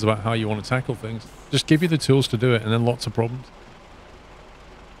you options about how you want to tackle things. Just give you the tools to do it and then lots of problems.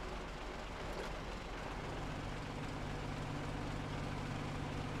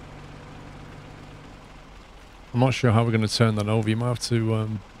 I'm not sure how we're going to turn that over. You might have to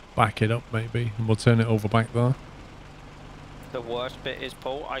back it up maybe, and we'll turn it over back there. The worst bit is,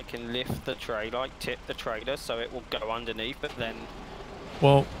 Paul, I can lift the trailer, like tip the trailer so it will go underneath, but then...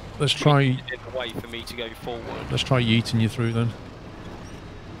 Well, let's try... It's a way for me to go forward. Let's try yeeting you through then.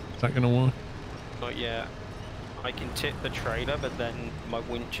 Is that going to work? Not yet. I can tip the trailer, but then my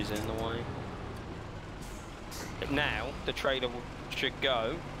winch is in the way. But now the trailer should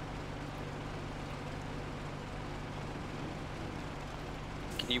go.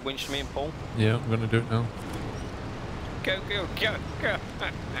 Can you winch me and Paul? Yeah, I'm gonna do it now. Go, go, go, go!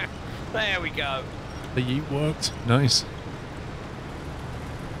 There we go. The yeet worked. Nice.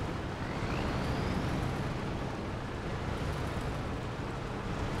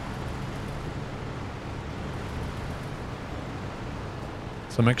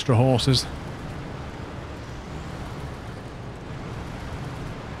 Some extra horses.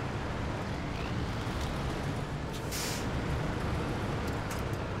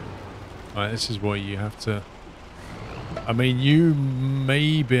 Right, this is where you have to... I mean, you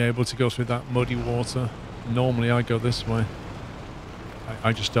may be able to go through that muddy water. Normally I go this way.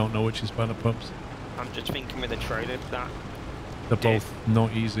 I just don't know which is better, pups. I'm just thinking with a trailer that... They're both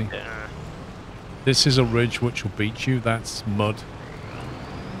not easy. Yeah. This is a ridge which will beat you. That's mud.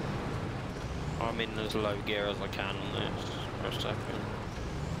 I'm in as low gear as I can on this for a second.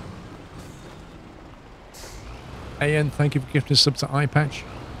 AN, thank you for gifting a sub to iPatch.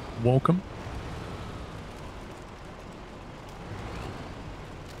 Welcome.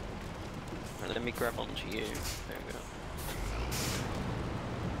 Right, let me grab onto you. There we go.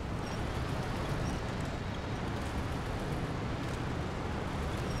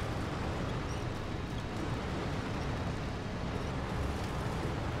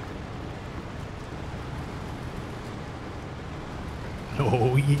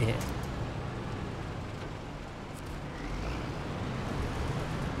 Oh yeah.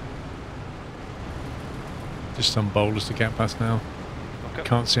 Just some boulders to get past now. Okay.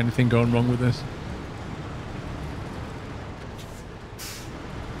 Can't see anything going wrong with this.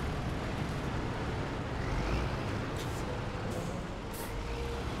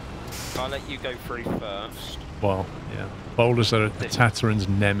 I'll let you go through first. Well, yeah. Boulders are a Tatteran's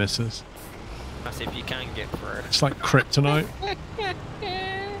nemesis. That's if you can get through. It's like kryptonite.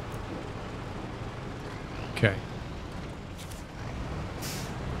 Okay.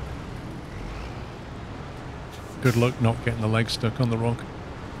 Good luck not getting the leg stuck on the rock.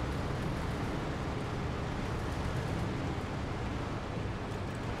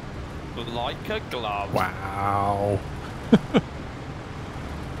 Like a glove. Wow.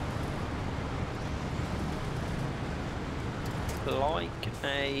 Like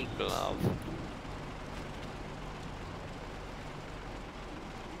a glove.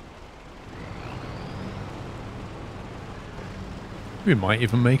 We might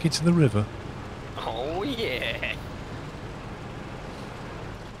even make it to the river. Oh yeah.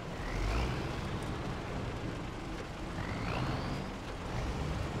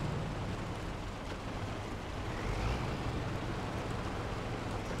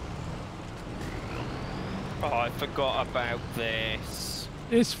 Oh, I forgot about this.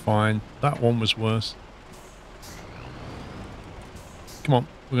 It's fine. That one was worse. Come on,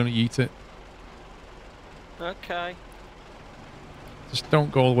 we're going to eat it. Okay. Just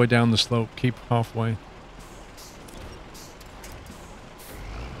don't go all the way down the slope. Keep halfway.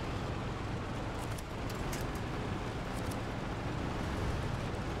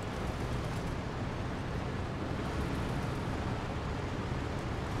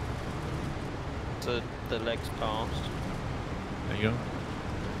 The legs passed. There you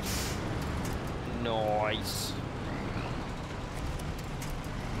go. Nice.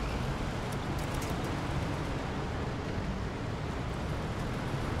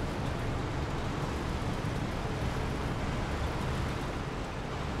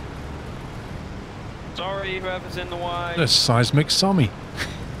 Sorry, whoever's in the way. The seismic Sammy.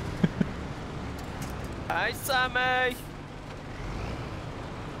 Hey, Sammy.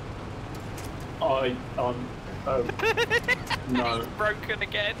 No. He's broken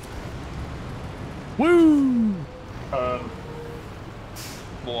again. Woo!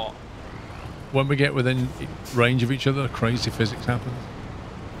 What? When we get within range of each other, crazy physics happens.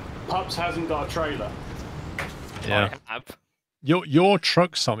 Pups hasn't got a trailer. Yeah. I have. Your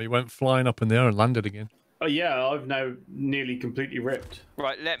truck, Sammy, went flying up in the air and landed again. Oh yeah, I've now nearly completely ripped.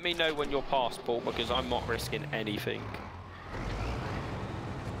 Right, let me know when you're past, Paul, because I'm not risking anything.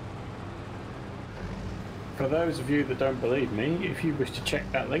 For those of you that don't believe me, if you wish to check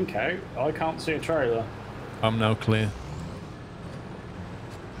that link out, I can't see a trailer. I'm now clear.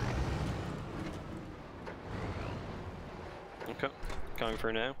 Okay, going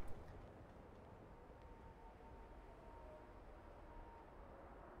through now.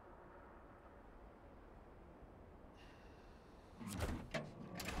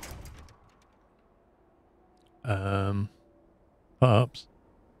 Pups.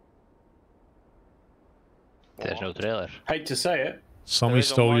 There's no trailer. Hate to say it. Somebody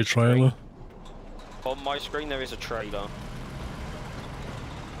is on stole my your trailer. On my screen there is a trailer.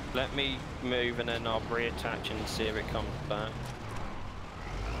 Let me move and then I'll reattach and see if it comes back.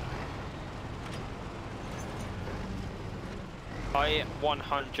 I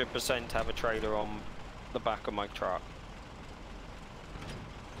 100% have a trailer on the back of my truck.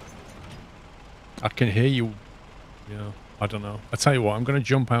 I can hear you. Yeah, I don't know. I tell you what, I'm going to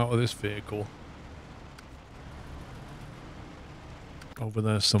jump out of this vehicle over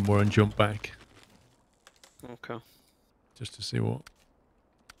there somewhere and jump back Okay. just to see what.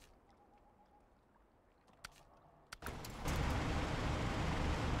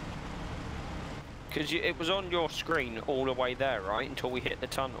 Because it was on your screen all the way there, right? Until we hit the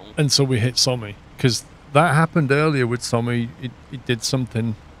tunnel. Until we hit Sommy. Because that happened earlier with Sommy. It did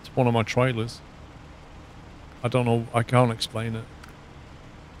something to one of my trailers. I don't know. I can't explain it.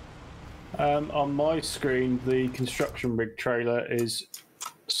 On my screen, the construction rig trailer is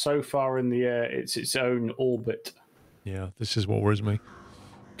so far in the air, it's its own orbit. Yeah, this is what worries me.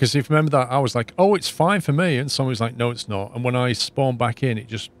 Because if you remember that, I was like, oh, it's fine for me. And somebody's like, no, it's not. And when I spawned back in,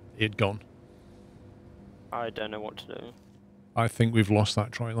 it'd gone. I don't know what to do. I think we've lost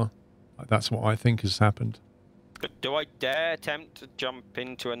that trailer. That's what I think has happened. But do I dare attempt to jump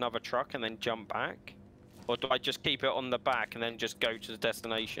into another truck and then jump back? Or do I just keep it on the back and then just go to the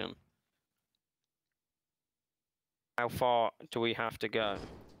destination? How far do we have to go?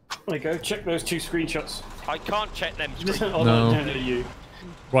 There you go, check those 2 screenshots. I can't check them screenshots. Oh, No. no, you.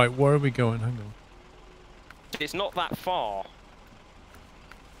 Right, where are we going? Hang on. It's not that far.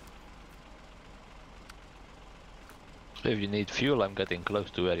 If you need fuel, I'm getting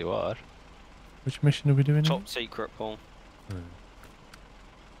close to where you are. Which mission are we doing? Top secret, Paul.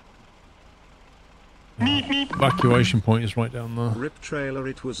 Evacuation point is right down there. Rip trailer,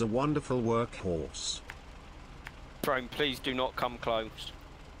 it was a wonderful workhorse. Throne, please do not come close.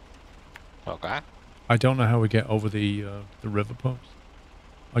 Okay. I don't know how we get over the river post.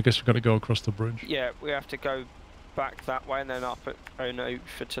 I guess we've got to go across the bridge. Yeah, we have to go back that way and then up and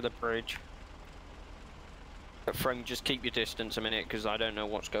over to the bridge. But Throne, just keep your distance a minute because I don't know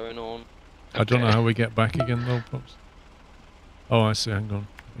what's going on. I don't know how we get back again though, Pops. Oh, I see. Hang on.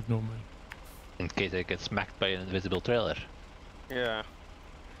 Ignore me. In case I get smacked by an invisible trailer. Yeah.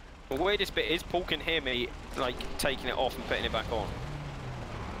 The weirdest bit is Paul can hear me, like, taking it off and putting it back on.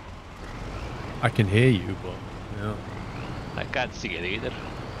 I can hear you, but yeah. I can't see it either.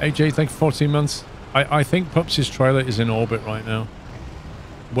 AJ, thank you for 14 months. I think Pups' trailer is in orbit right now.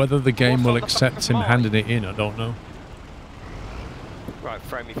 Whether the game will accept him handing it in, I don't know. Right,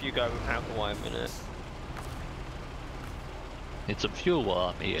 Frame, if you go out the way a minute. Need some fuel while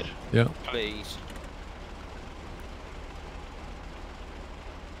I'm here. Yeah. Please.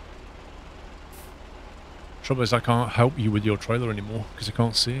 Trouble is, I can't help you with your trailer anymore because I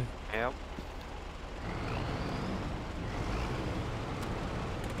can't see it. Yep.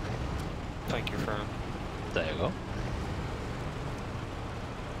 Thank you, Frame. There you go.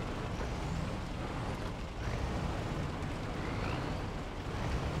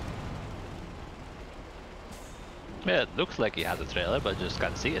 Yeah, it looks like he has a trailer, but I just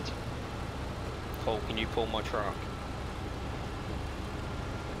can't see it. Paul, can you pull my truck?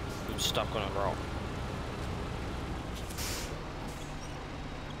 I'm stuck on a rock.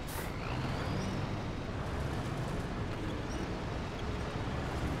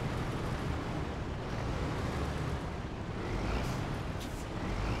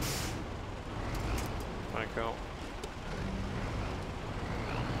 I go.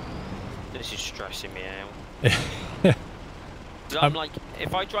 This is stressing me out. I'm like,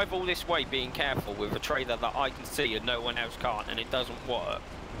 if I drive all this way being careful with a trailer that I can see and no one else can't and it doesn't work.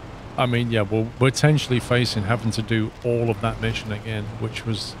 I mean, yeah, we're potentially facing having to do all of that mission again, which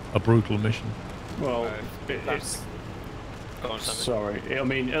was a brutal mission. Well, it's... Go on, Simon. Sorry, I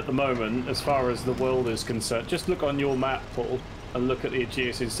mean, at the moment, as far as the world is concerned, just look on your map, Paul, and look at the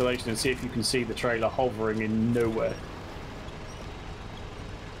Aegeus installation and see if you can see the trailer hovering in nowhere.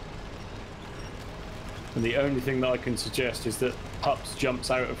 And the only thing that I can suggest is that Pups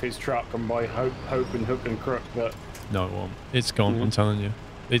jumps out of his truck and by hope and hook and crook that... No, it won't. It's gone, I'm telling you.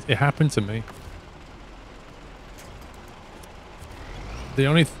 It happened to me. The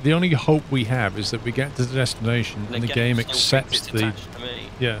only hope we have is that we get to the destination and the game accepts the...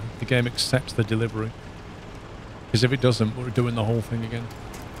 Yeah, the game accepts the delivery. Because if it doesn't, we're doing the whole thing again.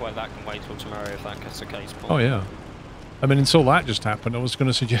 Well, that can wait till tomorrow if that's the case, Paul. Oh, yeah. I mean, until that just happened, I was going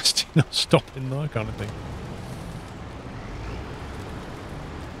to suggest, you know, stopping there kind of thing.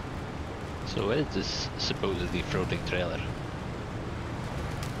 So where is this supposedly floating trailer?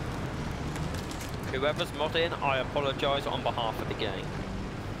 Whoever's modding, I apologise on behalf of the game.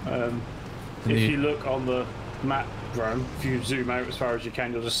 If you look on the map, Rome, if you zoom out as far as you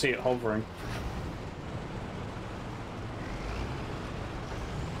can, you'll just see it hovering.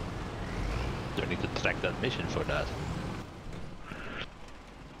 Do I need to track that mission for that?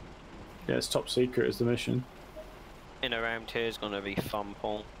 Yeah, it's top secret is the mission. In around here is going to be fun,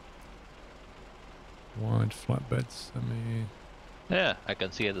 Paul. Wide flatbed semi. Yeah, I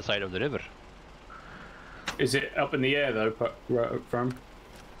can see at the side of the river. Is it up in the air though, from?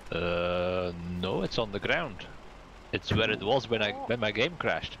 No, it's on the ground. It's where it was when my game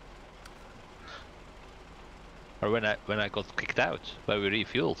crashed. Or when I got kicked out, where we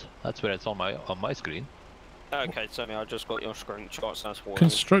refueled. That's where it's on my screen. Okay, Sammy, I just got your screenshots. That's what.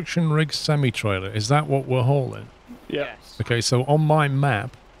 Construction rig semi-trailer. Is that what we're hauling? Yeah. Yes. Okay, so on my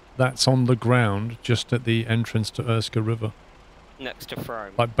map, that's on the ground just at the entrance to Erska River. Next to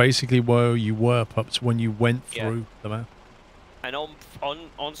Frome. Like basically where you were, Pups, when you went through the map. And on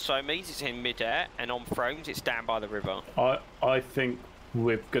Somies, it's in midair, and on Fromes, it's down by the river. I think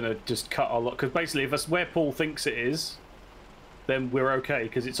we're gonna just cut our lot because basically, if that's where Paul thinks it is, then we're okay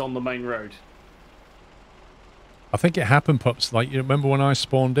because it's on the main road. I think it happened, Pups. Like, you remember when I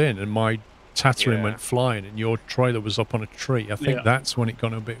spawned in and my Tatooine went flying and your trailer was up on a tree? I think that's when it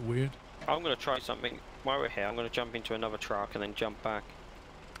got a bit weird. I'm going to try something while we're here. I'm going to jump into another truck and then jump back.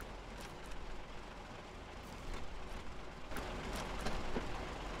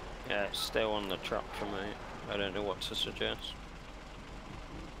 Yeah, it's still on the truck for me. I don't know what to suggest.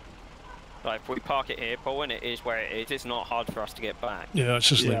 Like, if we park it here, Paul, and it is where it is, it's not hard for us to get back. Yeah, it's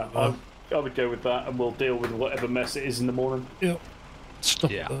just leave it there. I would go with that, and we'll deal with whatever mess it is in the morning. Yep.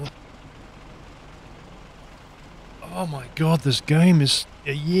 Stop it there. Oh my god, this game is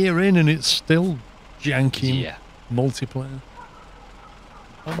a year in and it's still janky multiplayer.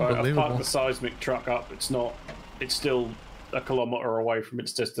 Right, I've Unbelievable. parked the seismic truck up. It's still a kilometre away from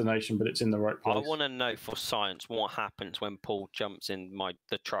its destination, but it's in the right place. I want to know for science what happens when Paul jumps in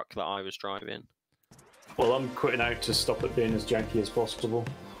the truck that I was driving. Well, I'm quitting out to stop it being as janky as possible.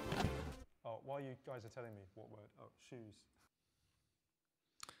 Oh, while you guys are telling me what word? Oh, shoes.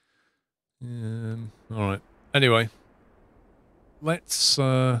 All right. Anyway, let's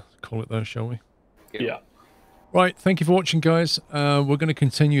call it there, shall we? Yeah. Right. Thank you for watching, guys. We're going to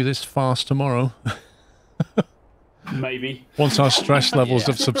continue this fast tomorrow. Maybe. Once our stress levels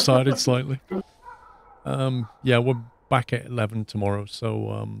have subsided slightly. Yeah, we're back at 11 tomorrow,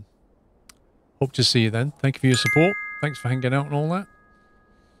 so hope to see you then. Thank you for your support. Thanks for hanging out and all that.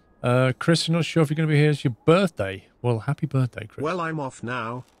 Chris, I'm not sure if you're going to be here. It's your birthday. Well, happy birthday, Chris. Well, I'm off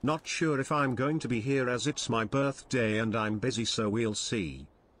now. Not sure if I'm going to be here as it's my birthday and I'm busy, so we'll see.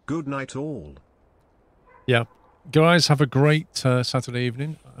 Good night all. Yeah. Guys, have a great Saturday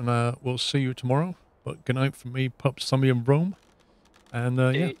evening, and we'll see you tomorrow. But good night from me, Pups, Sammy, and Rome. And,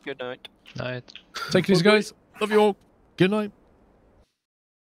 yeah. Good night. Night. Take it easy, guys. Love you all. Good night.